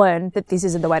 but learn that this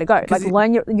isn't the way to go. Like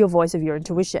learn your voice of your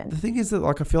intuition. The thing is that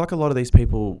like I feel like a lot of these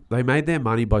people, they made their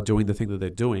money by doing the thing that they're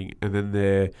doing, and then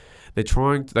they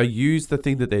use the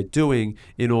thing that they're doing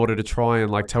in order to try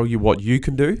and like tell you what you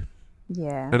can do.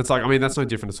 Yeah. And it's like, I mean, that's no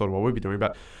different to sort of what we'd be doing,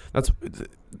 but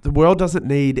the world doesn't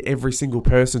need every single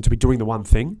person to be doing the one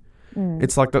thing.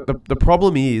 It's like the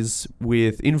problem is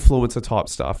with influencer type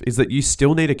stuff is that you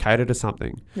still need to cater to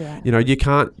something. Yeah.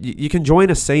 You can join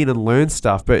a scene and learn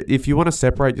stuff, but if you want to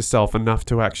separate yourself enough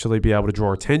to actually be able to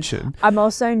draw attention. I'm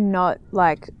also not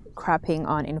like crapping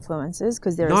on influencers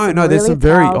because there's some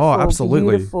very powerful,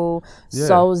 absolutely beautiful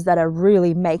souls that are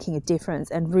really making a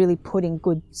difference and really putting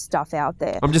good stuff out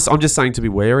there. I'm just saying to be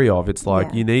wary of. It's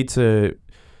like you need to.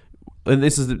 And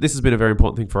this has been a very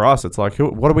important thing for us. It's like,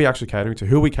 what are we actually catering to?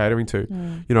 Who are we catering to?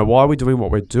 Why are we doing what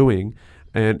we're doing?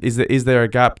 And is there a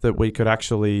gap that we could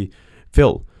actually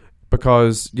fill?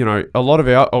 Because a lot of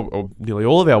our or nearly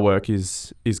all of our work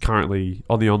is currently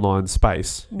on the online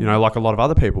space. Like a lot of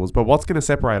other people's. But what's going to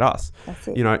separate us? That's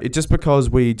it. It just because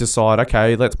we decide,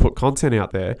 okay, let's put content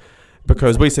out there.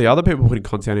 Because we see other people putting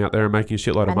content out there and making a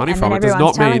shitload of money from it, does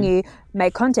not mean you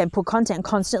make content, put content,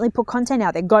 constantly put content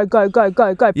out there. Go.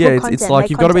 Yeah, it's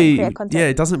like you've got to be. Yeah,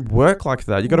 it doesn't work like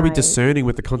that. You've got to be discerning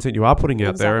with the content you are putting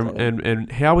out there,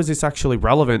 and how is this actually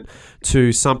relevant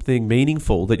to something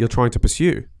meaningful that you're trying to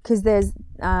pursue? Because there's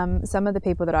some of the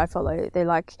people that I follow, they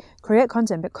like create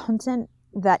content, but content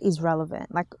that is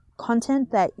relevant, like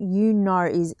content that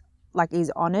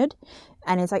is honored,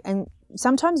 and it's like and.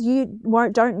 Sometimes you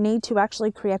don't need to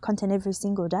actually create content every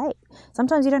single day.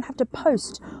 Sometimes you don't have to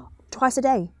post twice a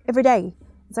day, every day.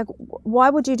 It's like, why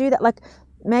would you do that? Like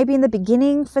maybe in the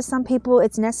beginning for some people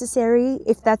it's necessary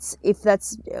if that's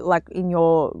like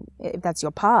if that's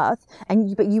your path,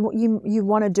 but you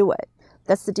want to do it.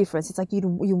 That's the difference. It's like you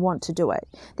want to do it.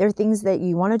 There are things that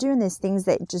you want to do and there's things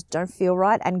that just don't feel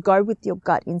right, and go with your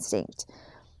gut instinct.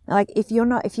 Like if you're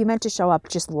meant to show up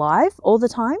just live all the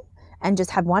time, and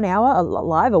just have 1 hour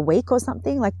live a week or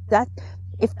something like that.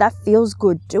 If that feels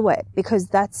good, do it, because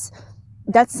that's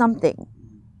something.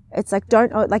 It's like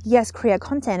yes, create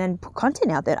content and put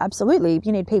content out there. Absolutely,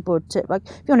 you need people to if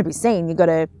you want to be seen, you got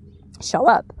to show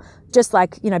up. just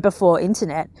like, you know, before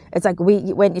internet, it's like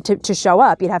we went to show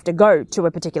up, you'd have to go to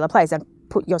a particular place and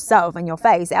put yourself and your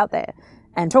face out there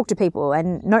and talk to people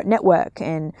and network.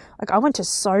 And like, I went to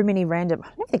so many random, I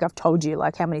don't think I've told you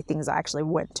like how many things I actually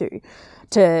went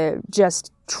to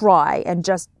just try and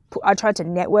I tried to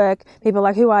network. People are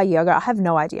like, who are you? I go, I have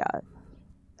no idea.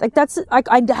 Like that's like,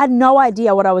 I had no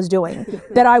idea what I was doing,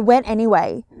 but I went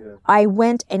anyway. I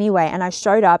went anyway and I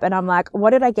showed up and I'm like,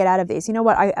 what did I get out of this? You know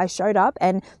what? I showed up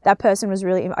and that person was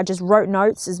really, I just wrote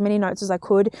notes, as many notes as I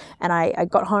could. And I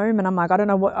got home and I'm like, I don't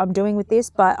know what I'm doing with this,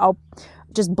 but I'll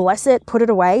just bless it, put it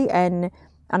away and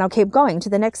I'll keep going to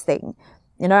the next thing,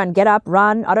 you know, and get up,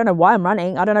 run. I don't know why I'm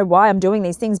running. I don't know why I'm doing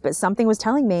these things, but something was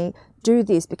telling me, do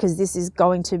this because this is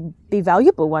going to be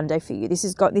valuable one day for you. This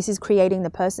is creating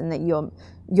the person that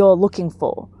you're looking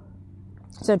for.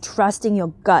 So trusting your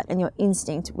gut and your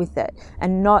instinct with it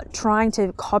and not trying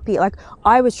to copy. Like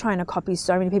I was trying to copy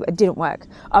so many people. It didn't work.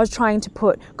 I was trying to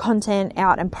put content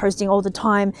out and posting all the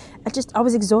time. I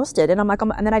was exhausted and I'm like,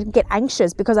 and then I'd get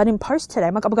anxious because I didn't post today.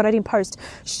 I'm like, oh my God, I didn't post.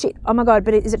 Shit. Oh my God,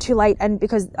 but is it too late? And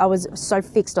because I was so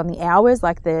fixed on the hours,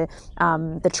 like the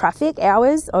traffic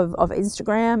hours of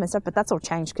Instagram and stuff, but that's all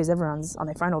changed because everyone's on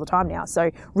their phone all the time now. So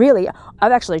really,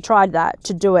 I've actually tried that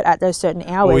to do it at those certain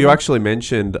hours. Well, you actually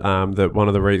mentioned that one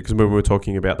of the reasons, because when we were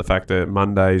talking about the fact that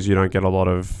Mondays you don't get a lot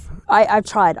of... I've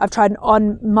tried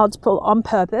on multiple, on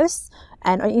purpose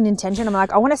and in intention. I'm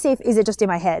like, I want to see is it just in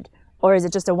my head or is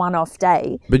it just a one-off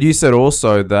day? But you said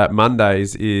also that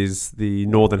Mondays is the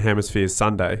Northern Hemisphere's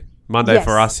Sunday. Monday Yes,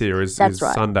 for us here is right.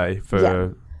 Sunday for... Yeah.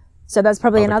 So that's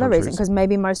probably other another reason countries. because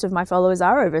maybe most of my followers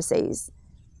are overseas.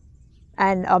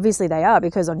 And obviously they are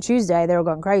because on Tuesday they're all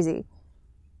going crazy.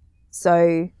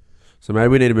 So maybe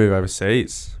we need to move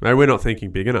overseas. Maybe we're not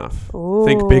thinking big enough. Ooh.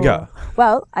 Think bigger.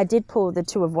 Well, I did pull the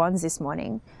Two of Wands this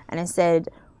morning and it said,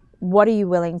 what are you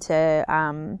willing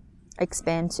to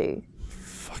expand to?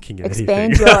 Fucking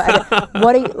Expand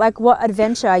anything. what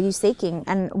adventure are you seeking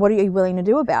and what are you willing to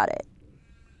do about it?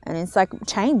 And it's like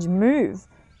change, move,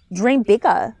 dream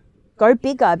bigger, go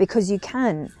bigger because you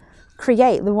can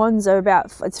create. The wands are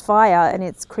about, it's fire and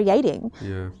it's creating.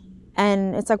 Yeah.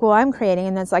 And it's like, well, I'm creating.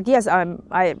 And it's like, yes,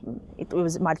 it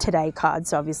was my today card.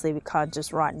 So obviously we can't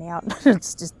just write it out.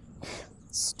 It's just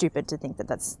stupid to think that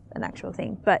that's an actual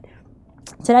thing. But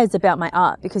today it's about my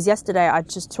art because yesterday I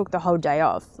just took the whole day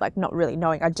off, like not really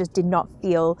knowing. I just did not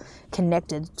feel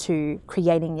connected to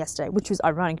creating yesterday, which was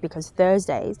ironic because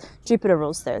Thursdays, Jupiter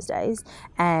rules Thursdays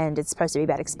and it's supposed to be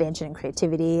about expansion and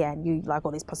creativity and you like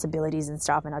all these possibilities and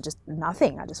stuff and I just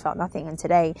felt nothing. And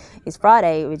today is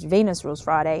Friday, which Venus rules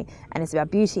Friday and it's about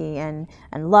beauty and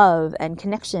love and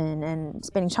connection and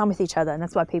spending time with each other and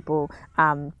that's why people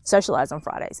socialize on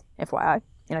Fridays, FYI,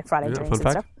 you know, Friday dreams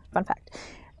and stuff. Fun fact.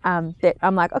 That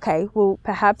I'm like, okay, well,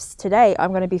 perhaps today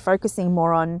I'm going to be focusing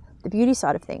more on the beauty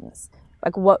side of things.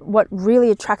 Like what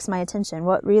really attracts my attention,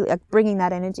 what really, like bringing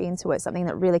that energy into it, something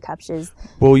that really captures.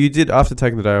 Well, you did, after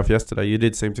taking the day off yesterday, you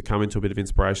did seem to come into a bit of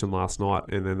inspiration last night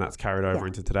and then that's carried over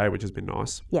into today, which has been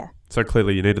nice. Yeah. So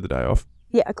clearly you needed the day off.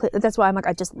 Yeah, that's why I'm like,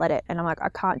 I just let it. And I'm like, I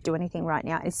can't do anything right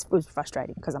now. It was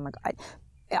frustrating because I'm like,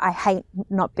 I hate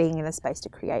not being in the space to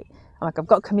create. I'm like, I've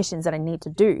got commissions that I need to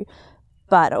do.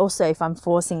 But also if I'm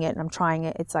forcing it and I'm trying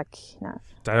it, it's like, no.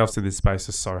 Day offs in this space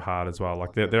are so hard as well.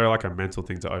 Like they're like a mental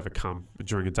thing to overcome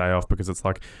during a day off because it's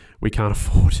like we can't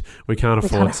afford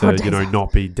to, you know,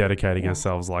 not be dedicating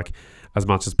ourselves like as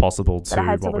much as possible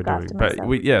to what we're doing.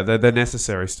 But they're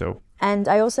necessary still. And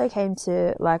I also came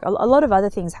to like a lot of other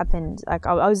things happened. Like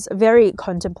I was very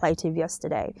contemplative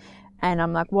yesterday and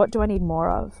I'm like, what do I need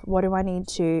more of? What do I need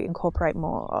to incorporate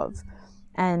more of?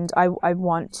 And I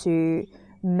want to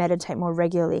meditate more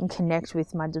regularly and connect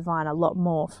with my divine a lot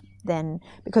more than,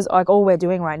 because like all we're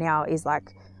doing right now is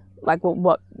like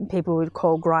what people would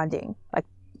call grinding,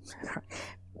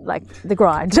 like the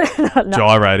grind.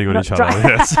 Gyrating on each other,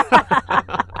 yes.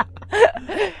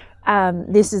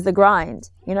 This is the grind,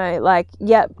 you know, like,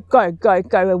 yeah, go.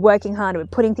 We're working hard. We're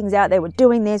putting things out there. We're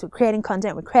doing this. We're creating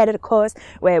content. We created a course.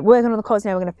 We're working on the course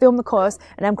now. We're going to film the course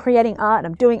and I'm creating art and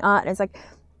I'm doing art. And it's like,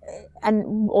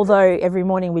 and although every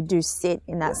morning we do sit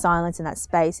in that silence, in that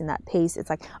space, in that peace, it's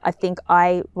like, I think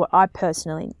what I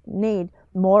personally need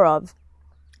more of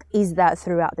is that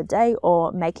throughout the day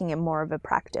or making it more of a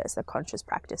practice, a conscious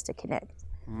practice to connect.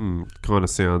 Kind of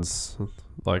sounds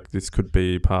like this could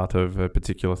be part of a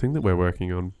particular thing that we're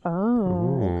working on.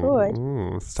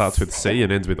 Good. Starts with C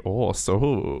and ends with O.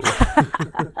 So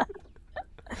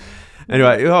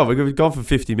anyway, we've gone for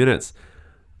 50 minutes.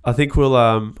 I think we'll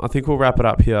wrap it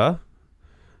up here.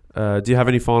 Do you have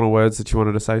any final words that you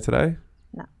wanted to say today?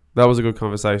 No. That was a good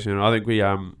conversation. I think we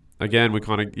again, we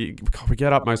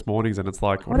get up most mornings and it's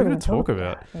like, what are we going to talk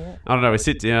about? Yeah. I don't know. We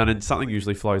sit down and something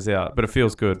usually flows out, but it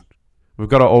feels good. We've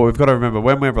got to remember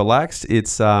when we're relaxed, it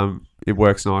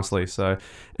works nicely. So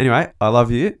anyway, I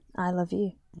love you. I love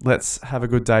you. Let's have a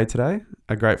good day today,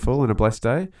 a grateful and a blessed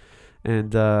day.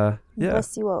 And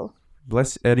Bless you all.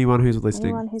 Bless anyone who's listening.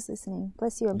 Anyone who's listening.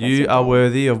 Bless you and bless You your are day.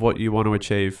 worthy of what you want to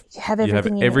achieve. You have You have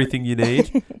everything you need.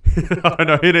 everything you need. I don't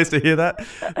know who needs to hear that,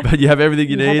 but you have everything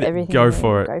you need. Have everything Go you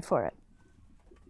for need. it. Go for it.